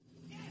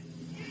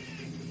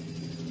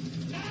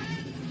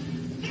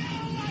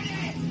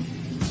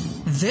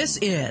This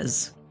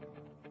is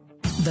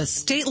The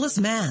Stateless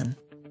Man,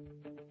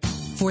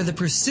 for the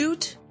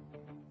pursuit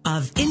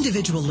of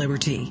individual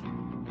liberty,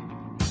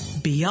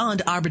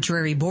 beyond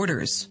arbitrary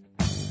borders,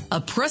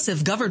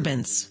 oppressive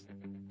governments,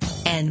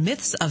 and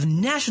myths of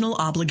national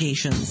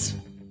obligations.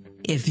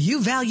 If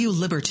you value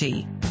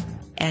liberty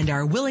and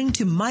are willing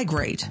to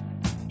migrate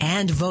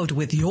and vote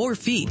with your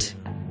feet,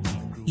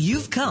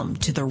 you've come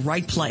to the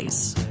right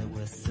place.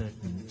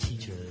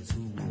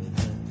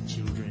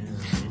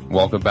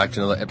 Welcome back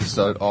to another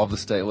episode of The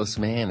Stateless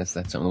Man. It's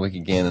that time of the week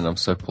again, and I'm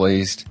so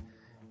pleased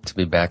to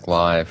be back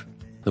live.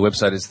 The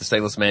website is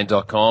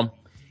thestatelessman.com,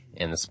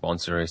 and the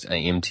sponsor is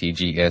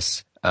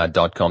amtgs.com.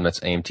 That's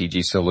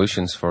AMTG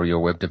Solutions for your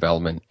web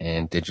development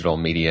and digital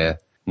media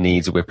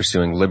needs. We're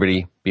pursuing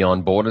liberty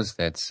beyond borders.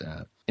 That's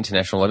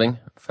international living,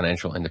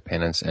 financial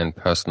independence, and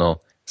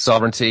personal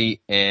sovereignty.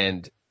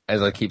 And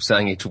as I keep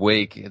saying each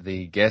week,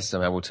 the guests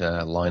I'm able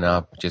to line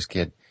up just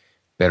get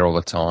better all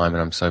the time,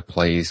 and I'm so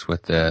pleased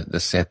with the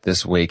set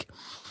this week.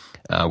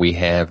 We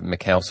have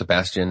Mikhail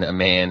Sebastian, a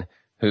man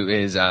who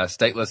is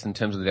stateless in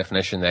terms of the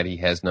definition that he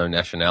has no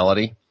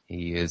nationality.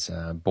 He is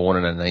born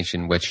in a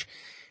nation which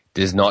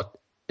does not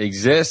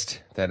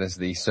exist, that is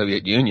the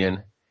Soviet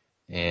Union,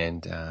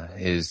 and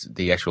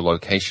the actual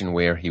location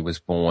where he was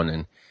born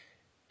in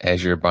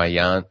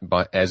Azerbaijan.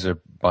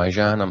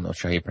 I'm not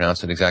sure how you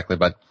pronounce it exactly,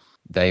 but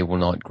they will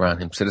not grant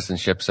him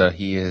citizenship, so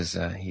he is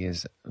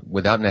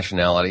without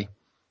nationality.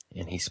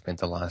 And he spent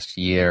the last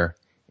year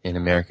in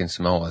American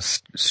Samoa,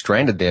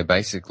 stranded there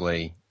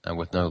basically,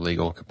 with no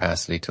legal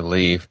capacity to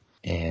leave.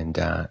 And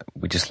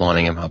we're just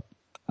lining him up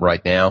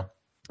right now.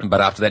 But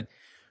after that,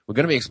 we're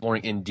going to be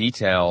exploring in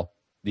detail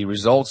the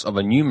results of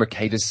a new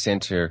Mercatus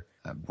Center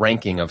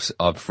ranking of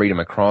freedom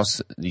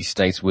across the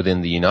states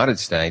within the United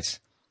States.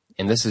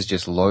 And this is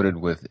just loaded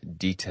with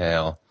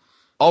detail.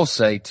 I'll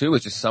say, too,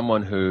 as just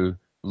someone who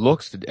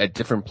looks at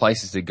different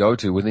places to go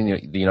to within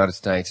the United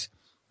States,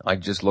 I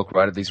just look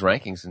right at these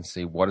rankings and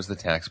see what is the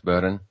tax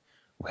burden,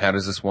 how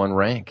does this one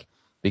rank?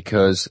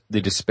 Because the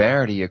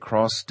disparity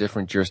across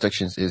different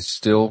jurisdictions is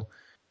still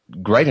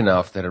great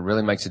enough that it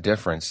really makes a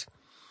difference.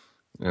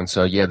 And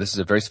so, yeah, this is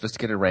a very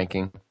sophisticated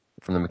ranking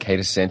from the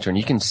Mercatus Center, and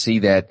you can see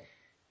that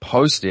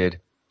posted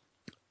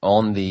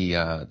on the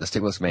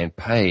Stateless Man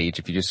page.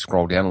 If you just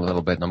scroll down a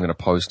little bit, and I'm going to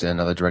post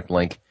another direct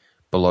link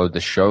below the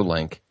show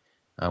link,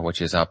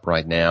 which is up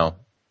right now.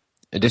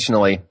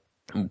 Additionally,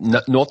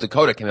 North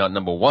Dakota came out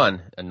number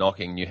one,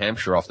 knocking New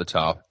Hampshire off the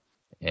top.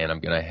 And I'm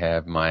going to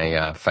have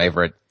my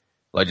favorite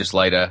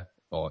legislator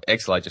or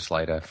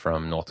ex-legislator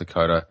from North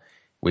Dakota.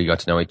 We got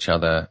to know each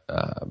other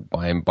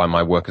by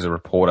my work as a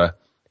reporter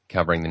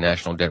covering the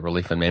National Debt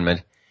Relief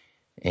Amendment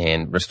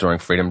and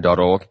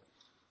restoringfreedom.org.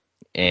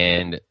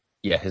 And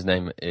yeah, his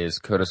name is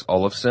Curtis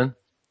Olafson,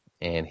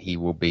 and he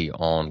will be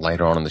on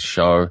later on in the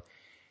show.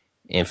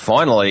 And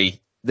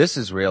finally, this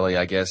is really,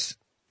 I guess,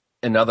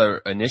 another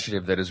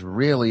initiative that is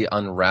really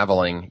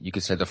unraveling, you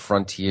could say, the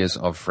frontiers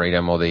of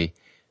freedom, or the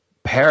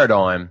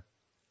paradigm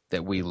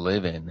that we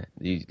live in,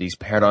 these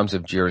paradigms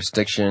of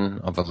jurisdiction,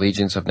 of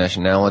allegiance, of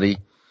nationality.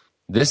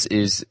 This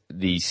is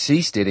the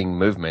Seasteading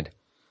movement,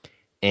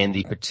 and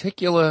the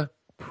particular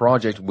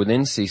project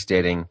within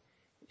Seasteading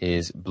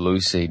is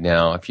Blueseed.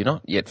 Now, if you're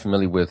not yet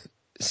familiar with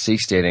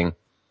Seasteading,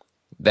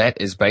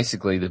 that is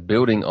basically the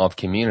building of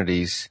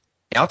communities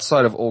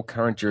outside of all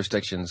current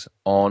jurisdictions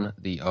on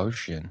the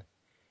ocean.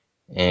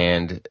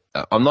 And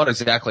I'm not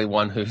exactly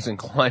one who's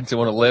inclined to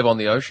want to live on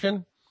the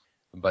ocean,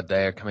 but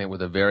they are coming up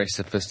with a very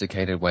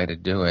sophisticated way to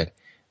do it.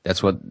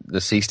 That's what the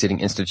Seasteading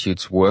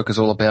Institute's work is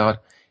all about.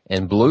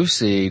 And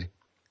Blueseed,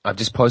 I've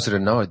just posted a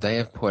note. They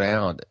have put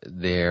out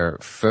their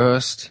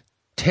first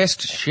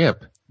test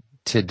ship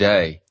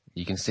today.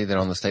 You can see that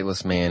on the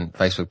Stateless Man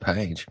Facebook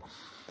page.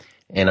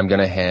 And I'm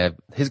going to have,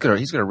 he's got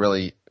a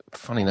really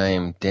funny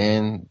name,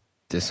 Dan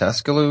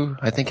Dascalescu,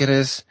 I think it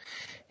is.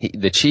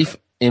 The chief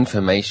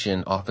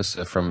information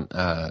officer from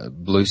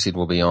Blueseed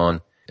will be on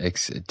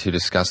to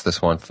discuss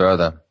this one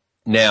further.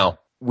 Now,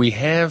 we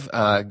have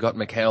got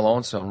Mikhail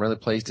on, so I'm really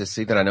pleased to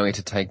see that. I know he had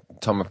to take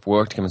time off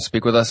work to come and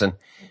speak with us, and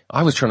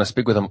I was trying to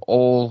speak with him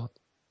all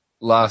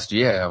last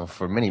year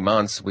for many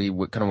months. We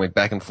kind of went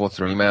back and forth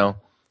through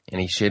email,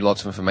 and he shared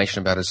lots of information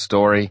about his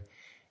story.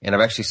 And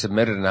I've actually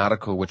submitted an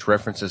article which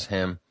references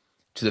him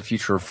to the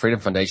Future of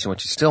Freedom Foundation,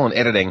 which is still in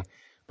editing,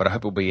 but I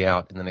hope it will be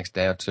out in the next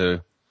day or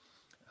two.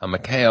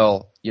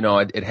 Mikhail, you know,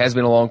 it has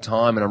been a long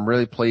time, and I'm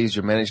really pleased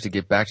you managed to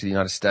get back to the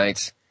United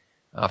States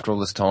after all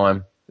this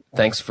time.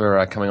 Thanks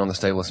for coming on the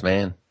Stateless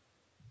Man.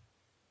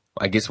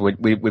 I guess we've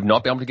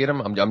not been able to get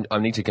him. I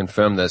need to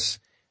confirm this,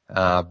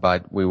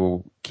 but we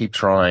will keep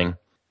trying.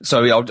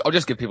 So I'll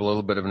just give people a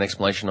little bit of an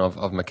explanation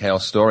of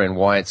Mikhail's story and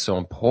why it's so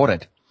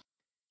important.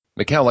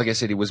 Mikhail, like I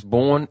said, he was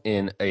born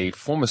in a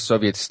former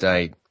Soviet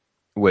state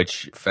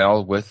which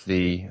fell with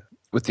the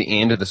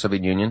end of the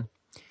Soviet Union,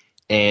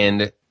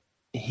 and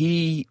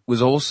he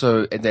was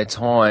also, at that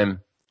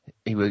time,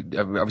 he was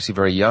obviously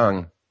very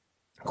young,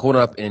 caught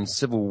up in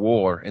civil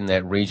war in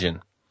that region,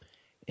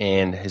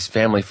 and his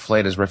family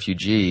fled as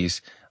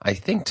refugees, I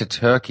think to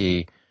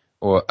Turkey,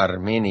 or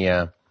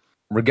Armenia.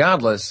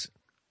 Regardless,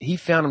 he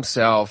found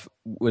himself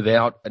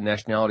without a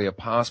nationality or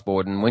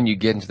passport. And when you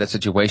get into that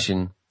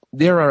situation,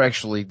 there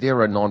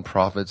are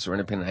non-profits or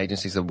independent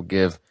agencies that will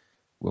give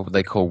what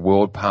they call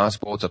world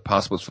passports, or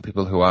passports for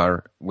people who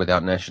are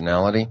without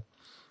nationality.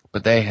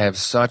 But they have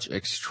such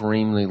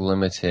extremely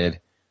limited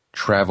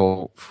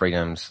travel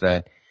freedoms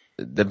that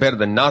they're better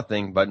than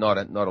nothing, but not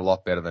a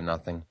lot better than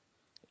nothing.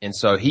 And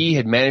so he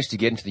had managed to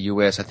get into the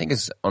U.S., I think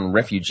it's on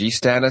refugee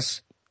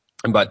status,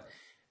 but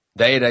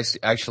they had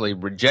actually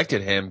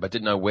rejected him, but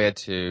didn't know where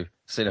to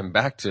send him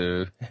back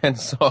to. And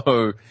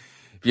so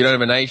if you don't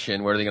have a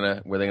nation, where are they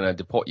gonna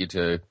deport you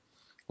to?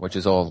 Which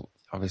is all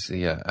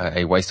obviously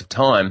a waste of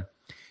time.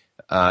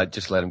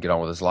 Just let him get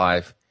on with his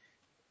life.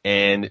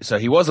 And so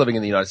he was living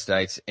in the United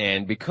States,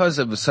 and because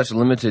of such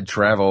limited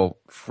travel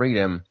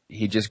freedom,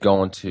 he'd just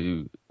gone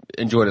to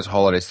enjoyed his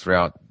holidays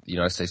throughout the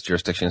United States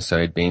jurisdiction. So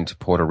he'd been to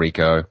Puerto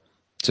Rico,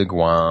 to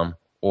Guam,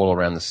 all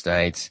around the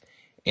States,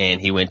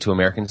 and he went to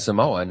American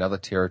Samoa, another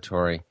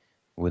territory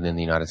within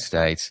the United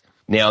States.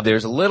 Now,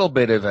 there's a little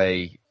bit of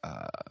a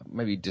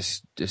maybe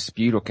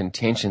dispute or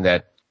contention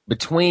that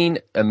between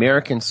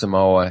American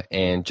Samoa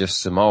and just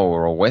Samoa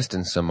or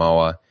Western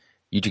Samoa,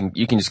 you can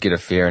just get a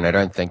fare, and I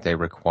don't think they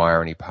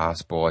require any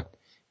passport.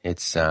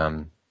 It's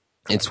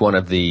one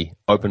of the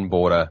open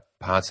border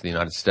parts of the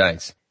United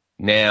States.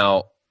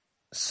 Now,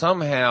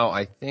 somehow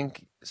I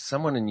think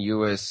someone in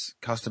U.S.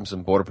 Customs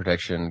and Border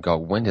Protection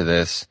got wind of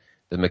this,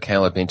 that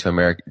Mikhail had been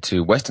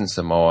to Western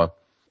Samoa,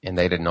 and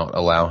they did not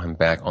allow him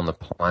back on the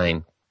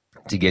plane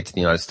to get to the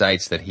United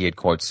States, that he had,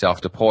 quote,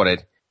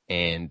 self-deported,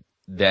 and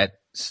that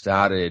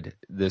started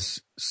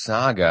this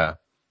saga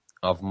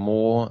of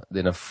more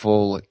than a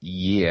full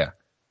year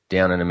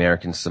down in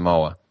American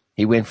Samoa.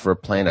 He went for a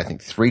planned, I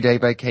think, 3-day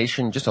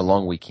vacation, just a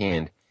long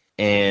weekend,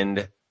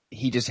 and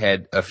he just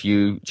had a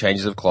few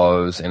changes of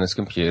clothes and his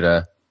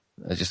computer,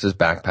 just his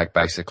backpack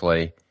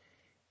basically,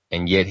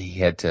 and yet he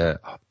had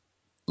to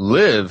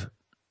live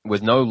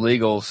with no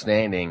legal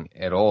standing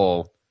at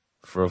all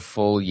for a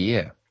full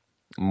year,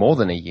 more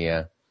than a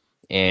year.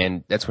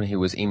 And that's when he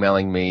was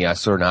emailing me. I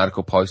saw an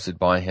article posted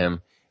by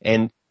him,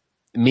 and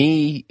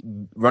me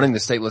running the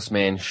Stateless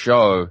Man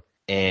show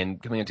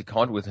and coming into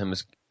contact with him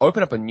has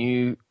opened up a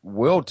new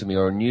world to me,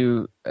 or a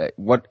new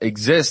what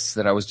exists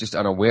that I was just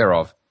unaware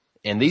of.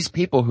 And these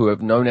people who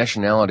have no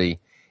nationality,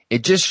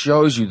 it just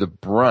shows you the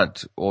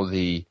brunt or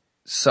the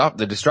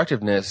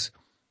destructiveness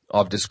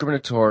of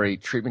discriminatory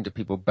treatment to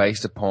people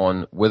based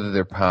upon whether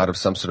they're part of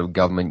some sort of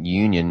government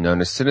union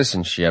known as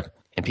citizenship.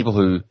 And people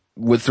who,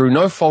 through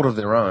no fault of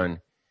their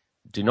own,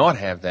 do not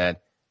have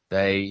that,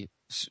 they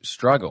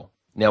struggle.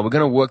 Now, we're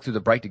going to work through the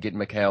break to get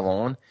Mikhail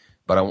on,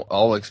 but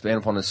I'll expand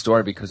upon this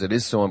story because it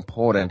is so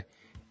important.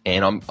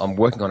 And I'm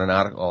working on an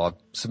article. I've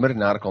submitted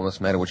an article on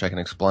this matter, which I can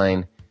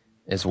explain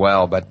as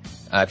well. But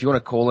if you want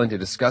to call in to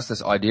discuss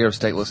this idea of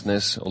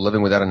statelessness or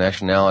living without a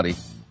nationality,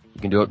 you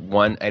can do it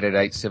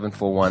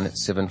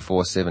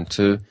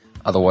 1-888-741-7472.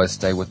 Otherwise,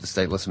 stay with the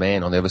Stateless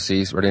Man on the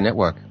Overseas Radio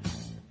Network.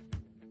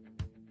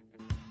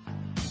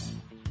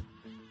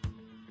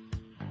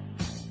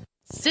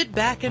 Sit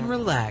back and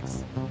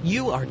relax.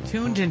 You are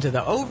tuned into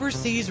the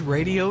Overseas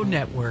Radio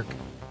Network.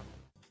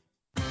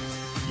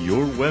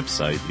 Your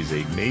website is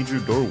a major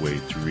doorway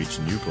to reach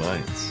new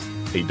clients.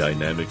 A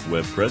dynamic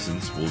web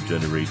presence will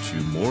generate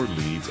you more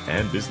leads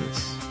and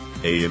business.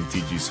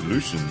 AMTG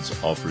Solutions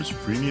offers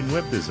premium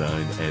web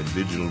design and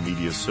digital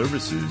media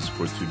services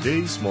for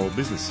today's small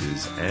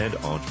businesses and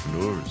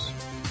entrepreneurs.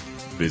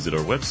 Visit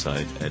our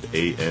website at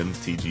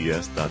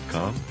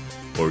amtgs.com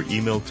or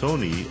email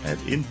Tony at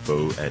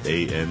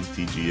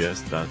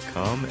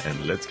info@amtgs.com,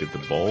 and let's get the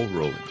ball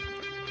rolling.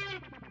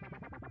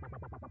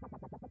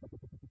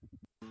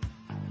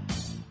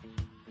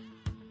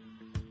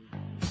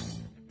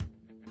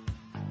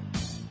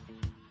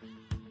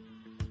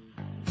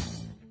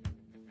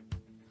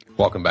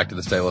 Welcome back to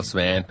the Stateless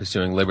Man,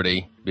 pursuing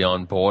liberty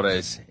beyond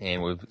borders,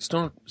 and we've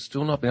still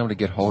not been able to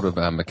get hold of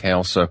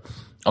Mikhail. So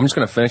I'm just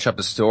going to finish up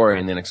the story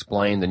and then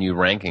explain the new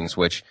rankings,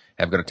 which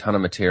have got a ton of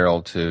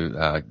material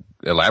to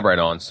elaborate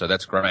on. So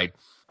that's great.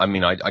 I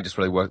mean, I just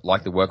really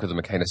like the work of the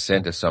Mercatus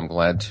Center, so I'm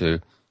glad to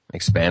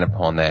expand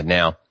upon that.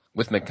 Now,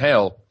 with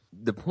Mikhail,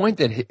 the point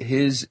that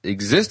his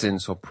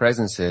existence or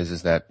presence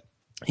is that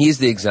he's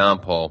the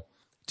example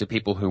to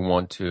people who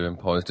want to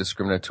impose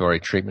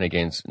discriminatory treatment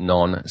against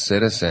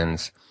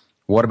non-citizens.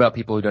 What about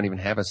people who don't even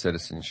have a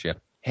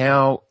citizenship?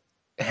 How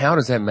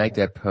does that make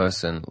that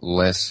person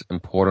less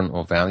important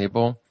or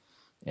valuable?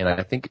 And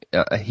I think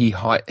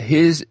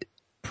his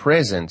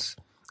presence,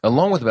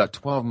 along with about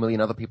 12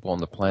 million other people on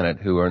the planet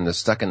who are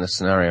stuck in this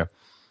scenario,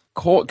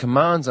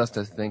 commands us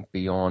to think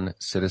beyond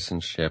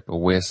citizenship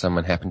or where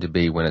someone happened to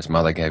be when his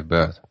mother gave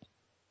birth.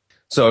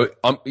 So,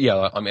 I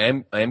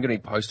am going to be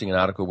posting an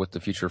article with the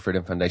Future of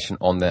Freedom Foundation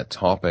on that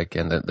topic,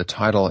 and the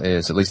title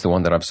is, at least the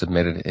one that I've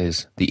submitted,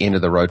 is The End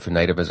of the Road for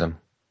Nativism.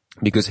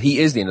 Because he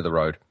is the end of the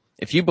road.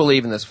 If you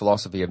believe in this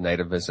philosophy of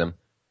nativism,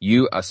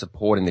 you are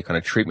supporting the kind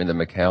of treatment that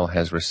Mikhail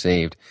has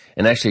received.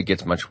 And actually it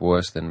gets much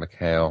worse than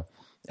Mikhail,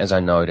 as I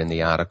note in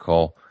the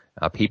article.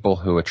 People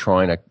who are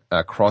trying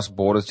to cross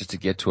borders just to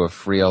get to a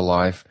freer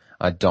life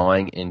are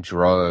dying in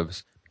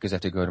droves because they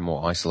have to go to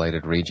more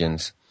isolated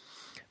regions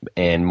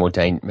and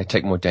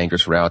take more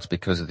dangerous routes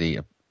because of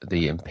the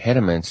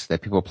impediments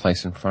that people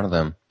place in front of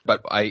them.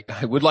 But I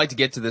would like to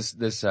get to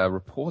this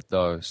report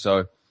though.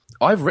 So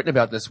I've written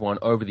about this one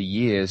over the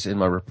years in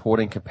my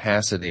reporting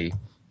capacity,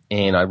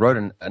 and I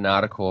wrote an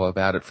article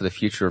about it for the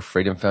Future of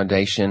Freedom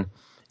Foundation.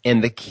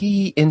 And the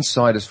key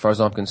insight, as far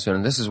as I'm concerned,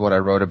 and this is what I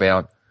wrote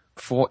about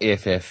for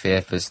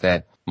FFF, is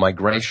that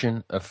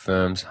migration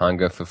affirms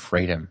hunger for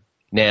freedom.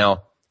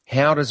 Now,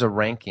 how does a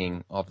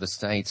ranking of the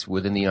states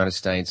within the United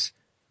States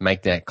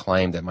make that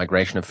claim that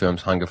migration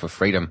affirms hunger for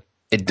freedom?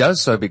 It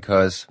does so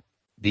because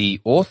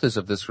the authors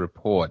of this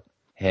report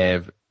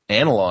have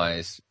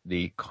analyzed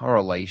the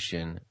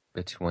correlation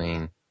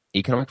between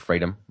economic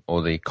freedom,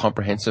 or the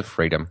comprehensive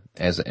freedom,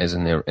 as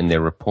in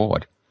their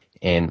report,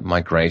 and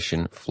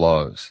migration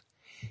flows.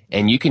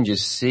 And you can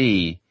just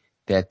see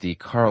that the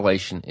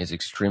correlation is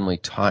extremely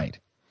tight.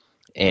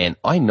 And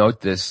I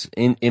note this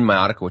in my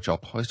article, which I'll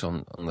post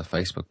on the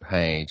Facebook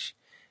page,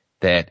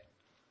 that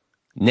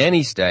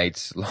nanny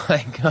states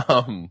like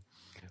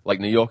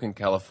New York and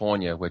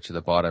California, which are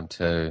the bottom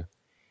two,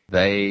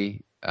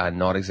 they are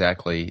not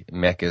exactly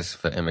meccas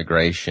for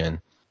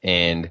immigration.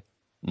 And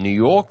New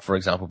York, for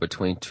example,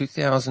 between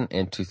 2000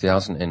 and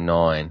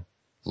 2009,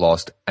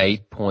 lost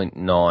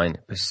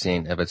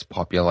 8.9% of its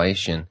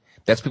population.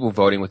 That's people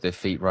voting with their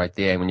feet right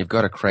there. And when you've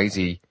got a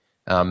crazy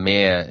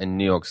mayor in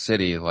New York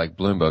City like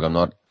Bloomberg,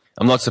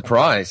 I'm not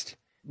surprised.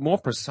 More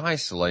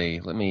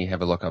precisely, let me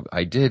have a look up.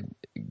 I did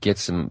get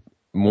some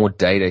more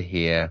data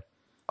here.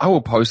 I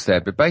will post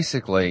that, but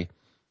basically,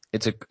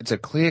 it's a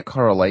clear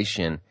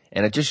correlation,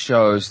 and it just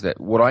shows that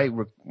what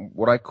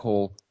I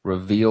call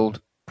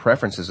revealed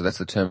preferences. So that's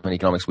the term in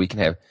economics. We can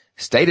have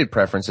stated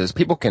preferences.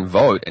 People can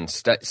vote and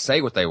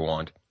say what they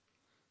want,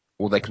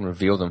 or they can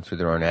reveal them through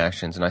their own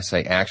actions. And I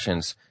say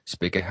actions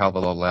speak a hell of a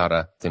lot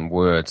louder than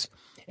words.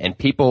 And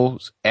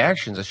people's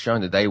actions are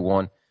showing that they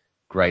want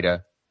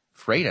greater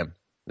freedom.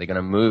 They're going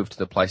to move to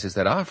the places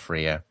that are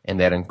freer, and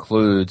that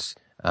includes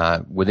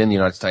within the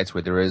United States,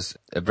 where there is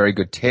a very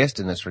good test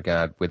in this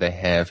regard, where they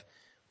have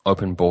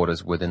open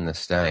borders within the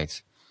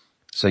states.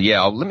 So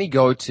yeah, let me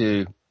go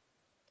to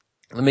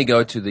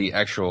the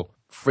actual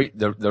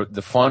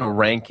the final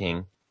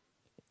ranking,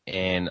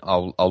 and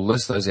I'll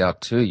list those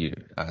out to you,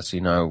 so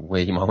you know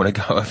where you might want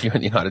to go if you're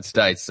in the United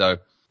States. So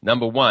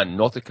number 1,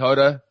 North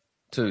Dakota;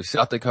 2,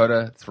 South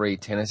Dakota; 3,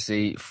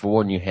 Tennessee;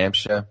 4, New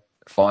Hampshire;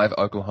 5,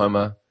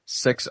 Oklahoma;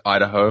 6,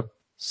 Idaho;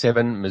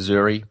 7,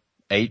 Missouri;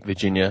 8,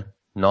 Virginia;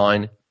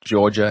 9,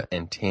 Georgia;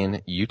 and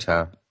 10,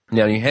 Utah.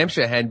 Now, New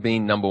Hampshire had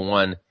been number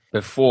 1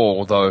 before,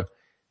 although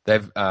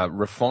they've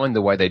refined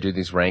the way they do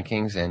these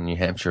rankings, and New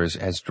Hampshire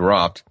has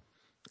dropped,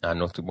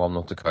 while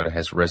North Dakota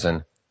has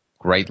risen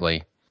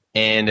greatly.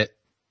 And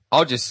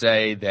I'll just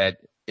say that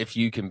if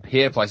you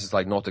compare places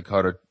like North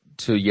Dakota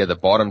to, the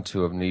bottom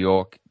two of New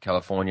York,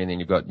 California, and then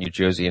you've got New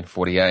Jersey in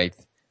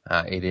 48th,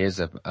 it is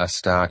a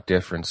stark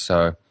difference.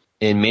 So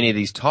in many of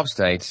these top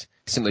states,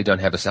 simply don't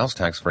have a sales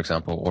tax, for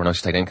example, or no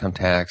state income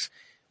tax,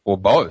 or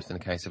both in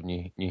the case of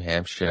New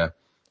Hampshire,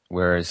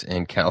 whereas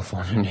in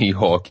California and New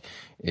York,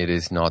 it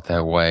is not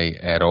that way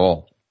at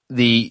all.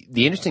 The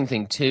interesting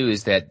thing too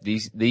is that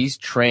these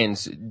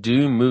trends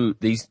do move,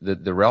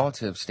 the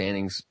relative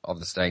standings of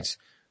the states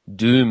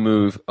do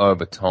move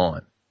over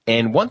time.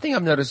 And one thing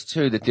I've noticed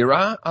too, that there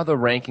are other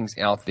rankings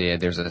out there.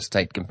 There's a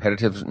state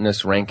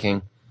competitiveness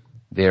ranking.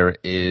 There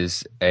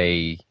is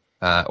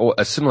or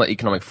a similar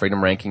economic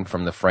freedom ranking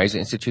from the Fraser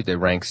Institute that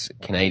ranks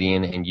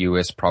Canadian and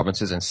U.S.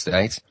 provinces and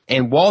states.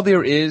 And while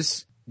there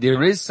is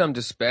some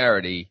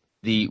disparity,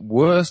 the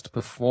worst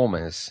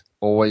performers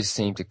always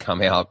seem to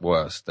come out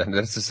worst. And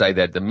that's to say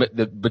that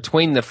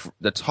between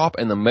the top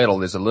and the middle,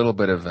 there's a little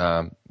bit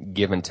of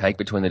give and take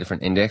between the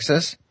different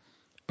indexes,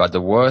 but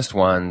the worst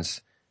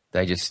ones,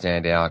 they just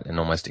stand out in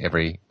almost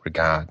every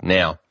regard.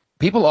 Now,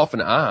 people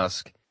often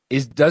ask,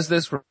 does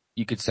this,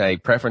 you could say,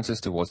 preferences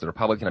towards the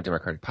Republican or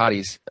Democratic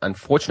parties?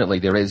 Unfortunately,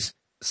 there is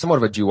somewhat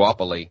of a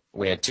duopoly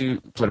where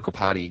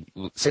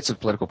sets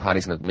of political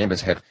parties and the members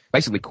have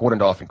basically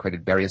cordoned off and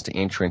created barriers to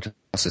entry into the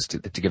process to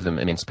give them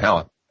immense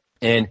power.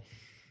 And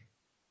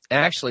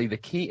actually, the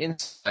key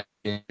insight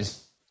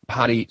is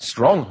party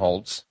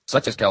strongholds,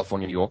 such as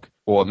California, New York,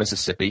 or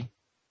Mississippi,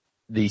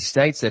 the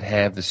states that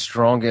have the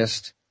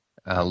strongest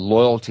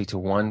loyalty to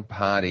one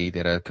party,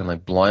 that are kind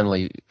of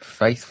blindly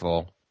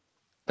faithful,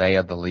 they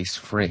are the least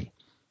free.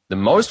 The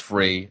most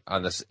free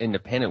are the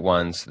independent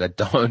ones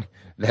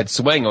that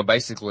swing, or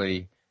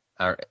basically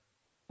are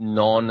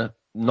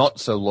not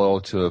so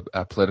loyal to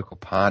a political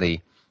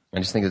party. I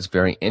just think it's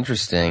very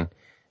interesting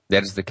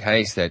that is the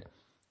case, that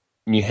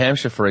New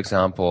Hampshire, for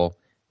example,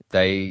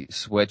 they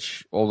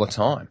switch all the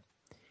time.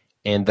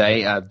 And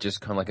they are just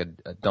kind of like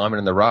a diamond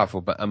in the rough.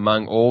 But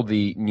among all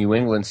the New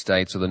England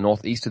states, or the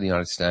northeast of the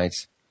United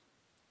States,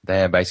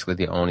 they are basically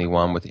the only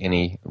one with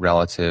any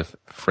relative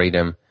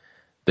freedom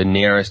The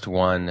nearest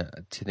one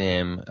to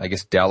them, I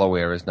guess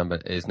Delaware is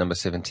number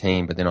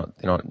 17, but they're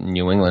not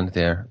New England.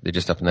 They're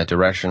just up in that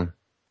direction.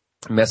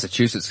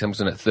 Massachusetts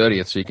comes in at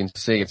 30th, so you can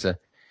see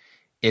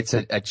it's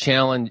a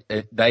challenge.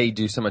 They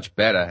do so much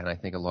better, and I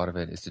think a lot of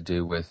it is to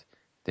do with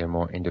their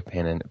more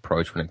independent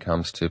approach when it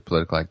comes to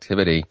political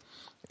activity.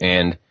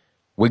 And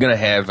we're going to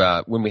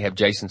have, when we have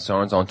Jason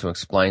Sorens on to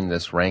explain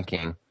this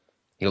ranking,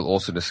 he'll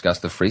also discuss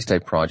the Free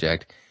State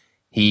Project.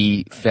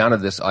 He founded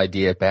this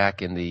idea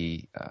back in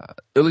the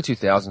early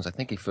 2000s. I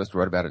think he first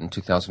wrote about it in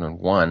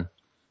 2001,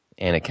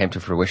 and it came to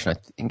fruition, I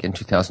think, in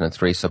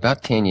 2003, so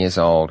about 10 years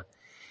old.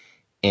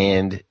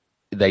 And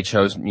they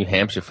chose New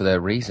Hampshire for that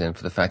reason,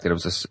 for the fact that it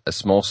was a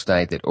small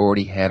state that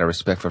already had a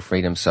respect for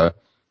freedom, so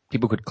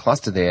people could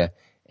cluster there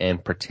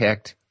and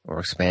protect or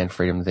expand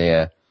freedom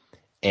there.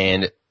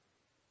 And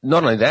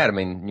not only that, I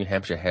mean, New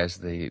Hampshire has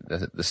the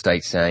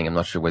state saying, I'm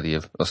not sure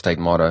whether or state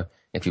motto,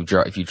 if you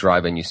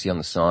drive in, you see on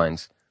the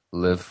signs,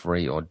 live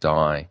free or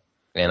die.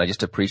 And I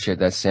just appreciate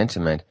that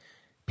sentiment.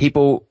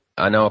 People,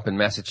 I know up in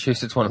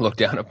Massachusetts, want to look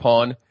down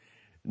upon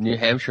New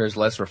Hampshire as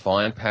less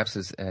refined, perhaps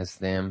as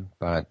them,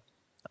 but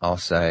I'll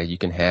say you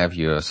can have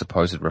your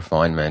supposed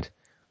refinement.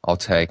 I'll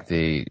take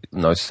the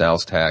no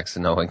sales tax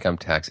and no income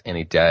tax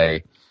any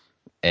day,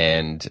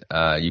 and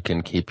you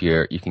can keep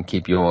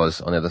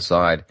yours on the other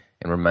side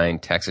and remain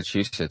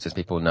Taxachusetts as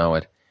people know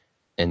it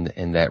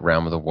in that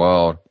realm of the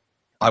world.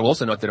 I will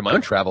also note that in my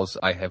own travels,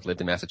 I have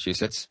lived in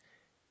Massachusetts,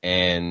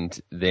 and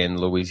then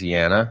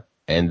Louisiana,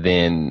 and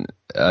then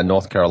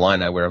North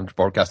Carolina, where I'm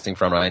broadcasting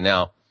from right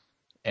now.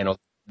 And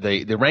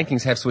the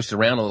rankings have switched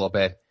around a little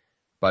bit,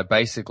 but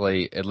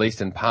basically, at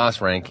least in past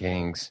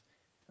rankings,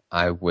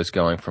 I was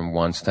going from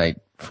one state,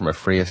 from a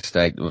freer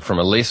state, from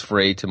a less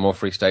free to more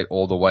free state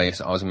all the way.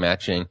 So I was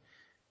matching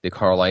the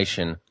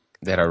correlation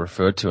that I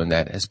referred to, and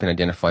that has been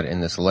identified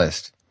in this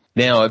list.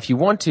 Now, if you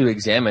want to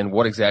examine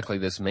what exactly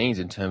this means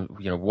in terms,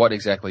 what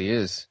exactly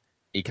is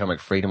economic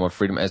freedom or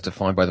freedom as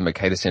defined by the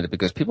Mercatus Center,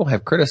 because people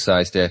have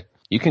criticized it,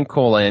 you can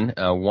call in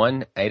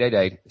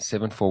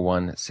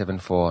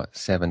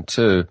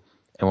 1-888-741-7472,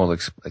 and we'll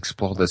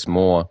explore this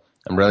more.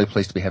 I'm really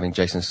pleased to be having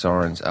Jason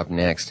Sorens up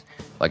next.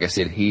 Like I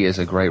said, he is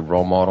a great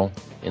role model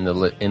in the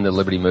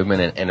liberty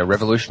movement and a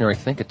revolutionary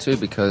thinker too,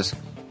 because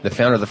the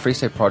founder of the Free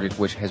State Project,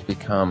 which has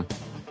become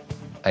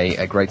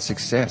a great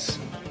success.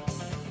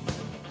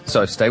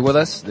 So stay with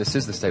us. This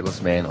is The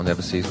Stateless Man on the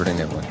Overseas Radio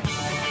Network.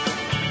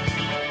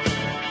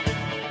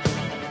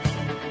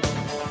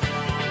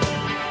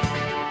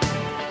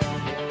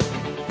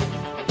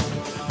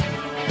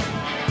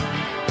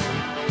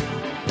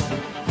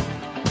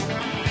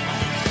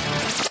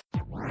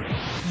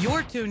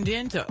 You're tuned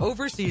in to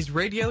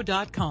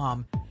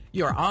overseasradio.com,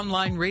 your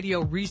online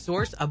radio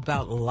resource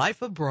about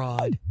life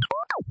abroad.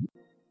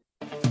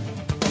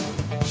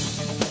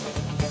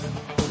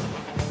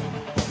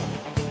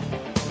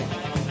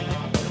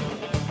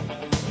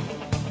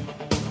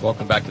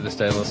 Welcome back to The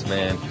Stateless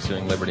Man,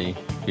 pursuing liberty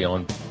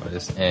beyond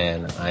borders,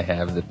 and I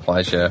have the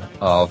pleasure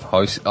of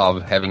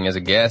having as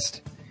a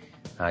guest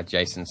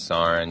Jason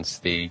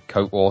Sorens, the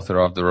co-author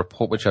of the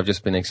report which I've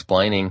just been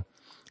explaining,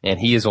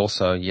 and he is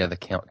also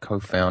the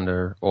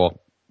co-founder or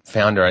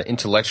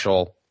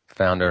intellectual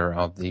founder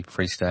of the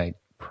Free State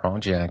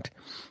Project.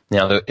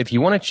 Now, if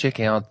you want to check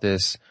out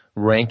this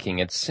ranking,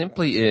 it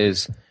simply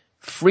is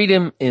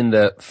freedom in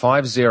the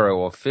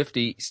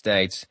 50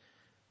 states.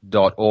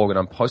 .org, and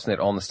I'm posting it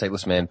on the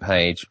Stateless Man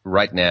page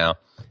right now,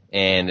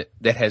 and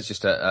that has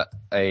just a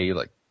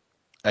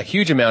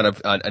huge amount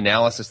of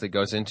analysis that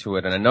goes into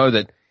it. And I know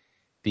that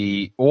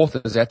the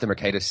authors at the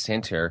Mercatus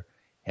Center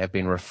have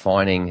been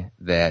refining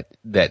that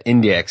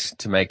index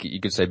to make it, you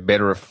could say,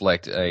 better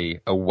reflect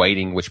a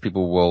weighting which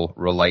people will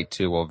relate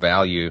to or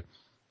value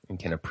and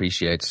can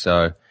appreciate.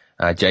 So,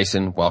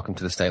 Jason, welcome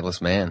to the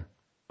Stateless Man.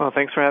 Well,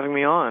 thanks for having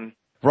me on.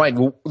 Right.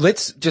 Well,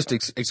 let's just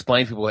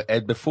explain to people,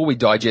 Ed, before we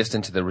digest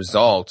into the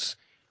results,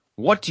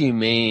 what do you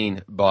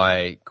mean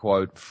by,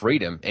 quote,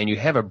 freedom? And you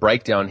have a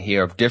breakdown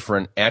here of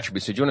different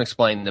attributes. So do you want to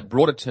explain the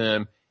broader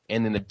term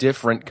and then the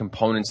different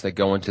components that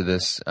go into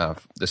this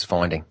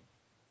finding?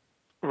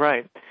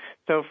 Right.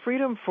 So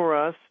freedom for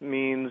us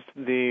means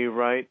the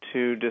right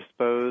to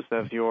dispose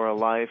of your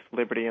life,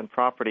 liberty, and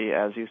property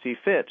as you see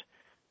fit,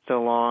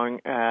 so long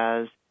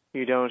as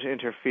you don't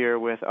interfere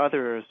with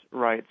others'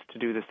 rights to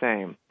do the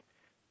same.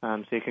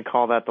 So you can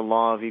call that the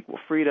law of equal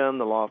freedom,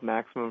 the law of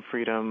maximum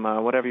freedom,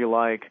 whatever you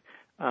like.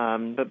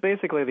 But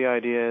basically the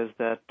idea is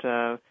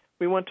that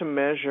we want to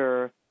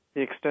measure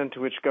the extent to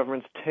which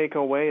governments take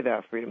away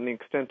that freedom, the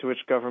extent to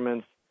which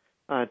governments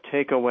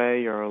take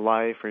away your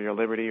life or your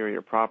liberty or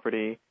your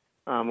property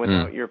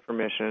without your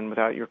permission,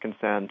 without your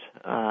consent.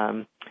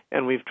 And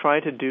we've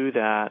tried to do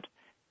that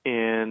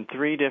in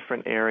three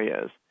different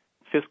areas.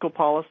 Fiscal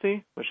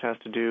policy, which has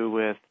to do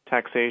with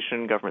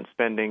taxation, government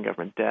spending,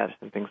 government debt,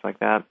 and things like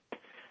that.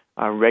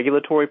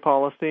 Regulatory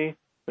policy,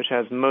 which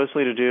has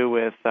mostly to do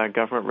with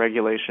government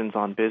regulations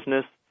on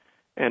business.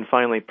 And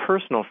finally,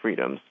 personal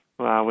freedoms,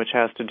 which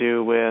has to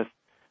do with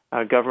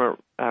government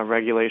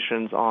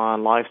regulations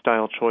on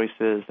lifestyle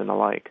choices and the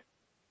like.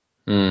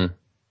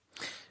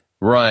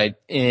 Right.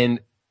 And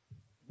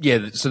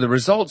yeah, so the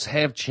results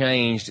have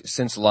changed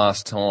since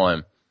last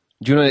time.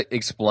 Do you want to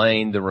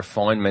explain the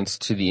refinements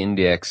to the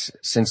index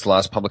since the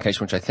last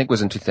publication, which I think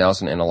was in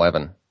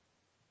 2011?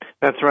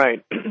 That's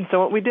right. So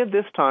what we did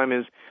this time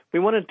is we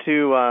wanted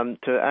to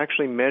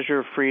actually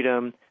measure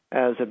freedom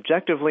as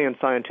objectively and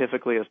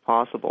scientifically as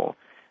possible.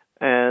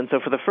 And so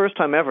for the first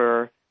time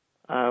ever,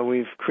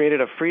 we've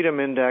created a freedom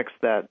index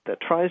that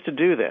tries to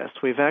do this.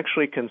 We've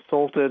actually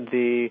consulted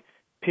the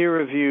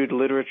peer-reviewed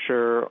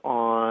literature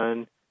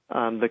on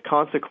the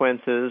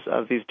consequences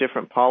of these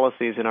different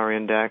policies in our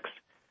index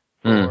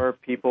for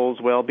people's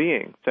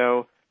well-being.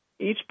 So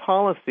each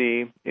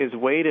policy is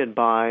weighted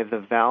by the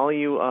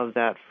value of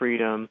that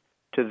freedom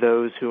to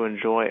those who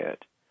enjoy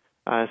it.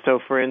 So,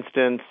 for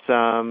instance,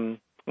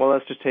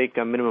 let's just take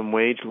minimum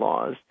wage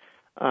laws.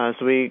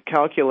 So we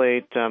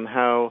calculate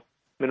how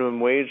minimum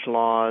wage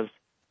laws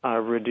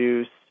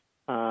reduce,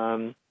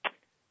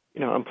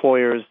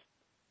 employers'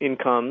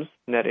 incomes,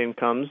 net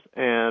incomes,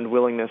 and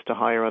willingness to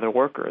hire other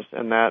workers,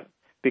 and that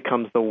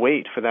becomes the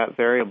weight for that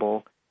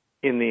variable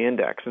in the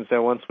index. And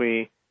so once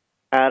we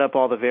add up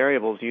all the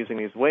variables using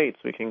these weights,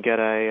 we can get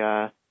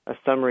a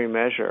summary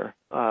measure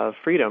of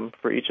freedom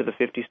for each of the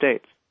 50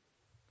 states.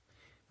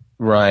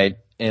 Right,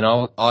 and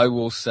I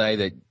will say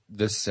that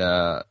this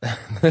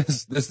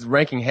this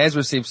ranking has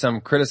received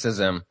some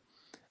criticism.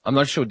 I'm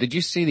not sure. Did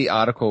you see the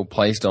article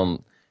placed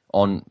on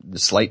the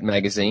Slate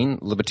magazine,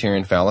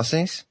 Libertarian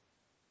Fallacies?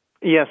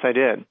 Yes, I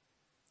did.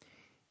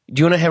 Do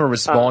you want to have a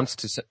response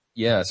to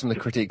some of the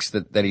critiques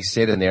that he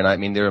said in there? And I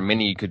mean, there are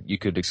many you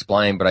could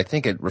explain, but I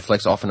think it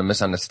reflects often a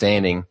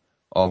misunderstanding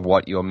of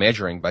what you're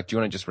measuring. But do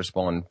you want to just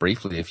respond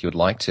briefly, if you would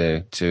like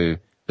to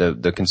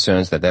the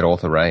concerns that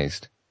author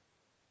raised?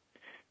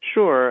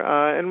 Sure,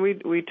 and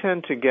we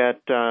tend to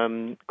get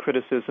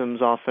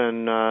criticisms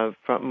often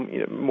from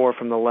more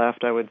from the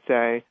left, I would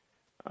say,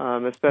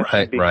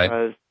 especially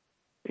because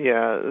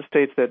the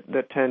states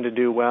that tend to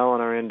do well on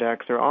our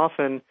index are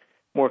often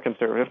more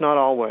conservative, not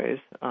always,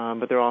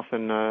 but they're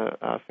often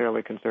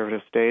fairly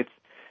conservative states.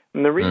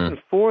 And the reason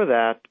for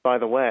that, by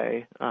the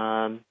way,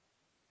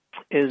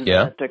 is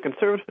that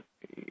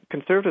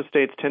conservative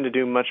states tend to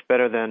do much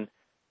better than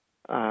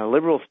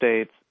liberal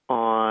states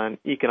on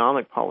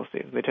economic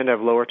policy. They tend to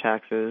have lower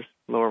taxes,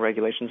 lower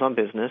regulations on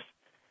business.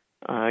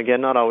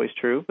 Again, not always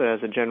true, but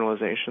as a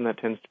generalization, that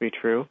tends to be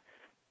true.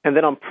 And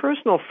then on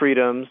personal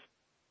freedoms,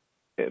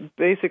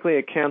 basically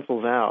it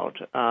cancels out.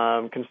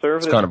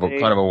 Conservative it's kind of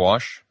states, a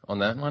wash on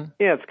that one?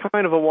 Yeah, it's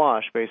kind of a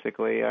wash,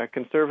 basically.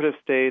 Conservative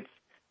states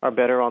are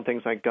better on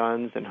things like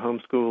guns and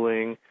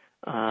homeschooling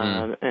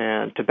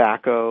and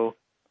tobacco.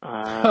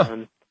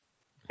 And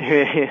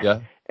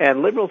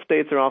liberal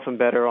states are often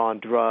better on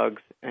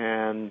drugs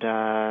and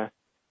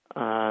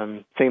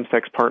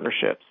same-sex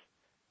partnerships.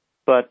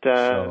 But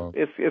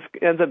it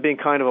ends up being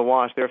kind of a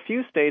wash. There are a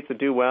few states that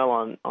do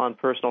well on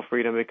personal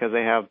freedom because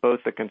they have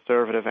both the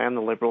conservative and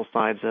the liberal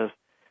sides of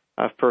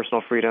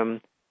personal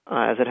freedom.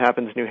 As it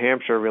happens, New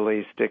Hampshire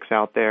really sticks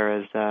out there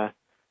as a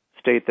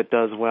state that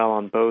does well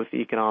on both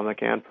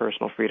economic and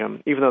personal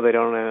freedom, even though they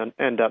don't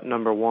end up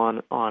number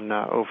one on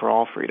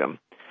overall freedom.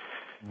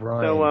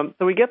 Right. So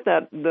we get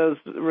those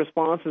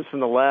responses from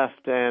the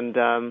left, and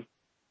I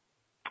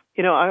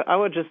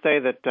would just say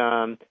that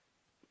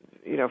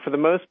for the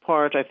most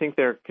part, I think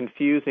they're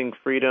confusing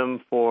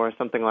freedom for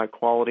something like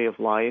quality of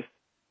life.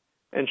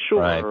 And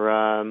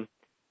sure,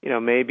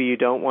 maybe you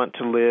don't want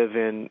to live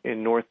in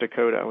North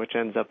Dakota, which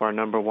ends up our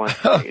number one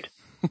state.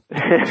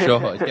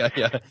 Sure,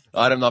 yeah.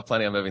 I'm not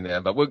planning on moving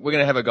there, but we're going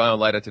to have a guy on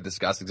later to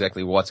discuss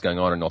exactly what's going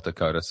on in North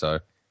Dakota, so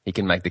he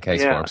can make the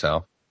case for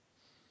himself.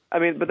 I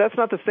mean, but that's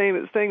not the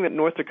same. Saying that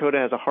North Dakota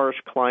has a harsh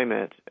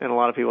climate and a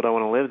lot of people don't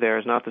want to live there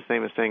is not the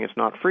same as saying it's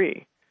not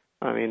free.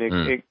 I mean,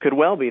 it could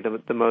well be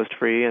the most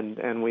free,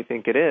 and we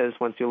think it is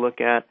once you look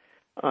at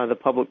the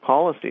public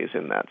policies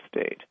in that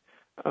state.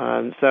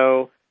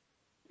 The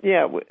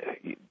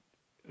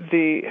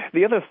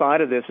other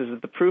side of this is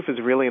that the proof is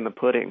really in the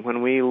pudding.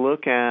 When we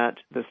look at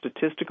the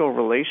statistical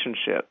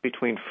relationship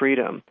between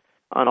freedom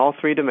on all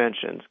three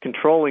dimensions,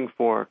 controlling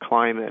for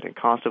climate and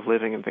cost of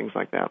living and things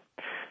like that,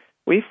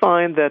 we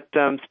find that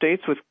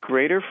states with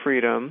greater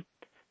freedom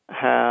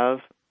have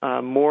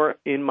more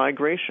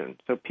in-migration.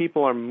 So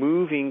people are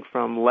moving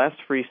from less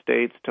free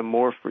states to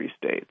more free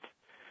states.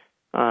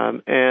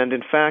 And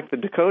in fact, the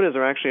Dakotas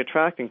are actually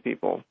attracting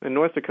people. In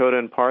North Dakota,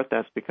 in part,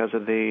 that's because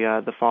of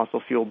the fossil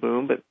fuel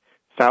boom, but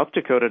South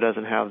Dakota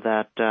doesn't have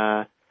that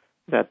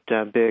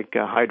big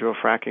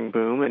hydrofracking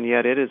boom, and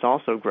yet it is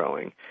also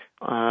growing.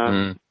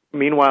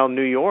 Meanwhile,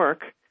 New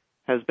York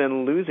has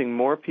been losing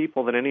more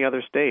people than any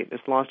other state.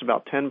 It's lost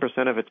about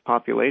 10% of its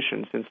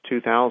population since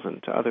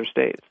 2000 to other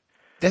states.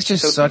 That's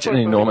just such an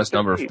enormous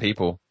number of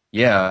people.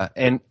 Yeah,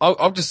 and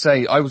I'll just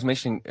say, I was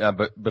mentioning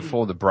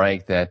before the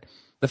break that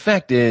the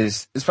fact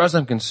is, as far as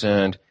I'm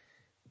concerned,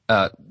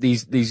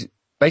 these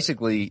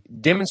basically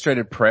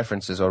demonstrated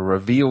preferences or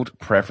revealed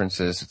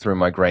preferences through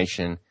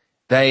migration,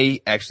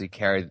 they actually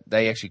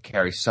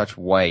carry such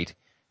weight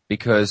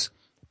because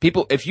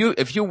people, if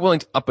you're willing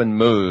to up and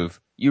move,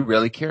 you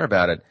really care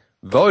about it.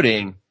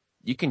 voting,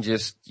 you can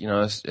just,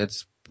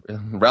 it's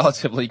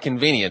relatively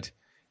convenient.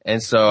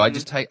 And so I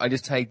just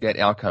take that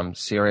outcome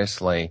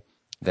seriously,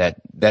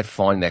 that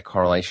finding that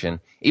correlation.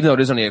 Even though it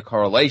is only a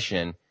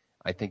correlation,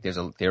 I think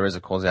there is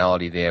a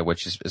causality there,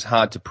 which is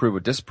hard to prove or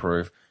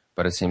disprove,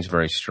 but it seems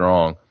very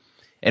strong.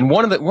 And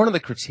one of the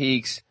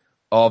critiques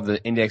of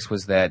the index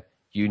was that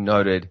you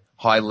noted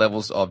high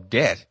levels of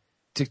debt.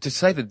 To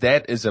say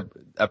that is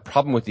a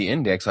problem with the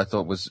index, I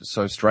thought was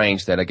so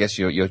strange that I guess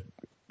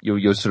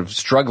you're sort of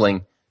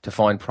struggling to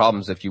find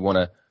problems if you want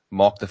to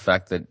mock the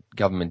fact that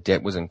government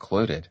debt was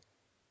included.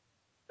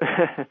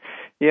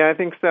 Yeah, I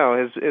think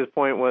so. His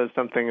point was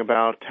something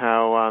about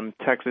how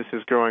Texas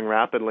is growing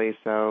rapidly,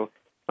 so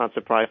it's not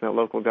surprising that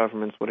local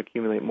governments would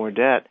accumulate more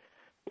debt.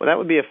 Well, that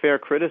would be a fair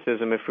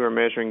criticism if we were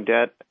measuring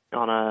debt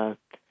on a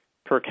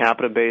per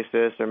capita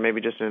basis or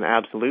maybe just an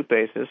absolute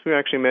basis. We're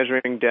actually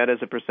measuring debt as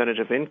a percentage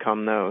of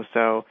income, though,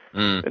 so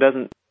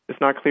it's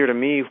not clear to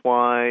me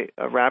why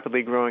a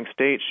rapidly growing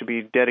state should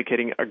be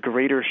dedicating a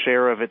greater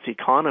share of its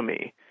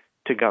economy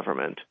to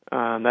government.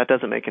 That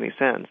doesn't make any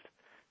sense.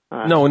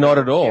 No, not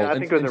at all. Yeah, I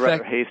think it was a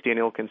rather hasty and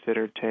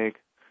ill-considered take.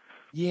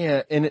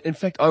 Yeah, and in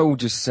fact, I will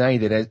just say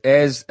that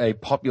as a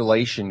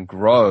population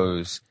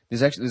grows,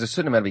 there's a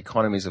certain amount of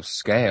economies of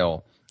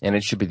scale, and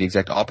it should be the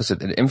exact opposite.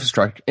 That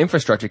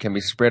infrastructure can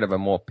be spread over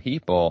more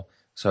people,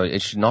 so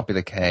it should not be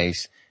the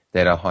case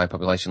that a high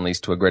population leads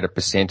to a greater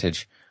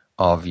percentage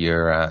of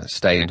your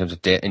state in terms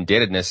of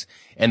indebtedness,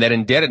 and that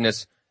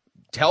indebtedness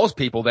tells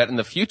people that in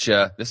the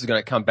future this is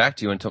going to come back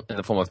to you in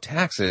the form of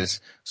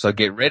taxes. So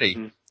get ready.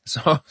 Mm-hmm.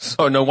 So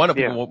no wonder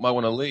people might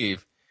want to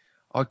leave.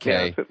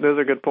 Okay. Yeah, those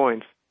are good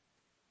points.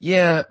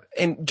 Yeah,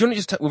 and do you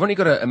want to we've only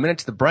got a minute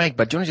to the break,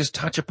 but do you want to just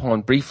touch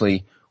upon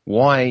briefly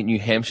why New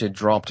Hampshire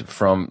dropped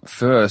from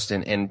first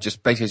and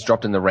just basically has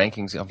dropped in the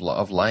rankings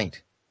of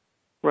late?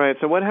 Right.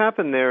 So what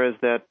happened there is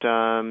that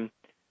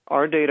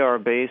our data are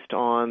based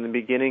on the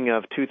beginning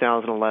of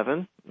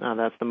 2011.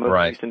 That's the most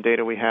recent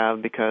data we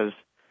have because,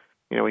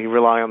 we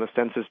rely on the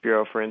Census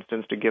Bureau, for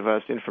instance, to give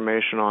us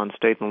information on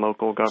state and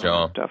local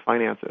government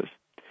finances.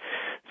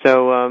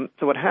 So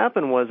what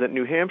happened was that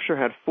New Hampshire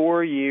had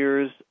 4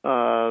 years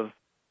of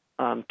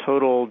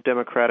total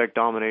Democratic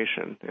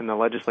domination in the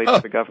legislature,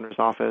 the governor's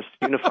office,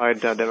 unified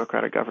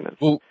Democratic governance.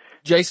 Well,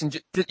 Jason,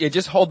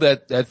 just hold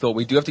that thought.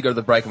 We do have to go to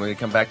the break, and we're going to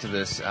come back to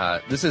this.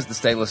 This is The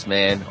Stateless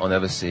Man on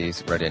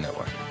Overseas Radio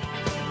Network.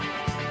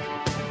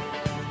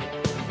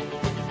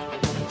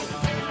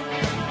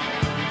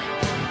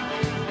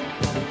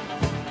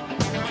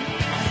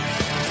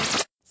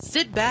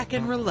 Sit back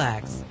and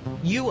relax.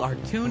 You are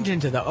tuned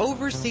into the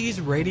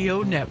Overseas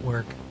Radio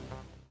Network.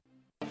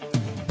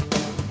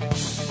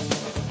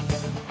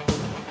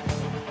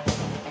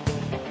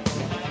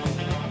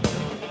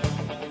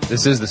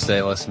 This is The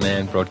Stateless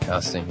Man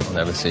broadcasting on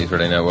Overseas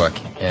Radio Network,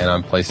 and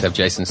I'm pleased to have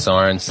Jason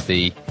Sorens,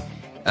 the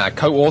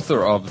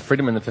co-author of the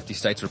Freedom in the 50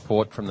 States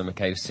report from the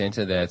Mercatus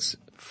Center. That's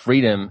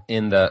freedomin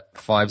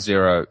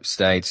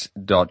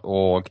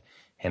the50states.org,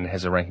 and it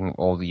has a ranking of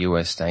all the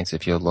U.S. states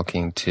if you're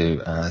looking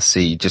to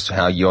see just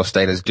how your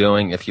state is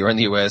doing, if you're in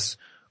the U.S.,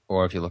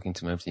 or if you're looking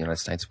to move to the United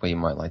States, where you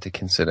might like to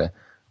consider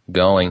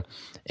going.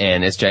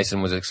 And as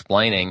Jason was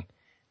explaining,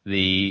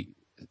 the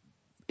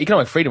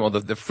economic freedom, or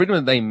the freedom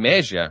that they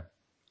measure,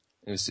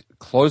 is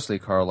closely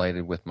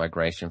correlated with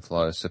migration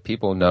flows. So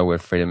people know where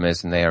freedom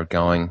is and they are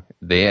going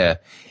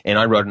there. And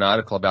I wrote an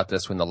article about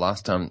this when the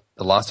last time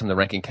the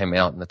ranking came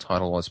out, and the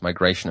title was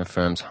Migration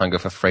Affirms Hunger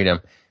for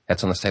Freedom.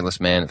 That's on the Stateless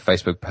Man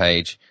Facebook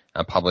page,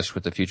 published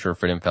with the Future of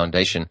Freedom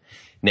Foundation.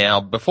 Now,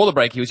 before the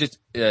break,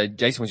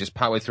 Jason was just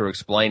partway through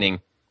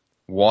explaining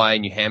why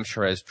New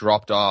Hampshire has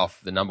dropped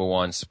off the number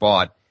one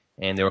spot.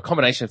 And there were a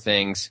combination of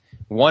things.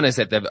 One is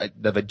that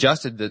they've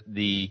adjusted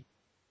the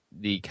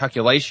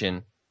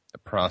calculation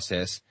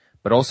process,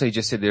 but also you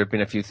just said there have been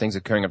a few things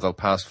occurring over the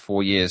past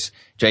 4 years.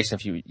 Jason,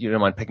 if you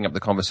don't mind picking up the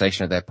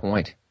conversation at that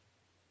point.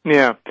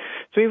 Yeah.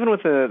 So even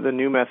with the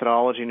new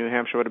methodology, New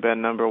Hampshire would have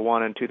been number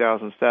one in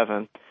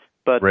 2007.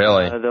 But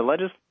really? The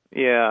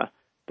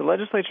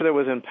legislature that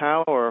was in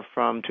power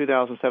from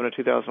 2007 to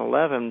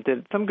 2011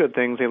 did some good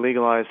things. They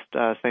legalized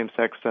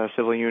same-sex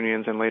civil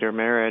unions and later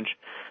marriage.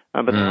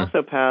 But they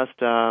also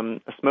passed a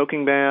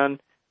smoking ban,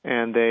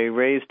 and they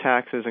raised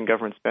taxes and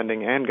government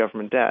spending and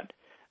government debt.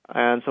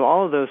 And so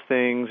all of those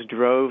things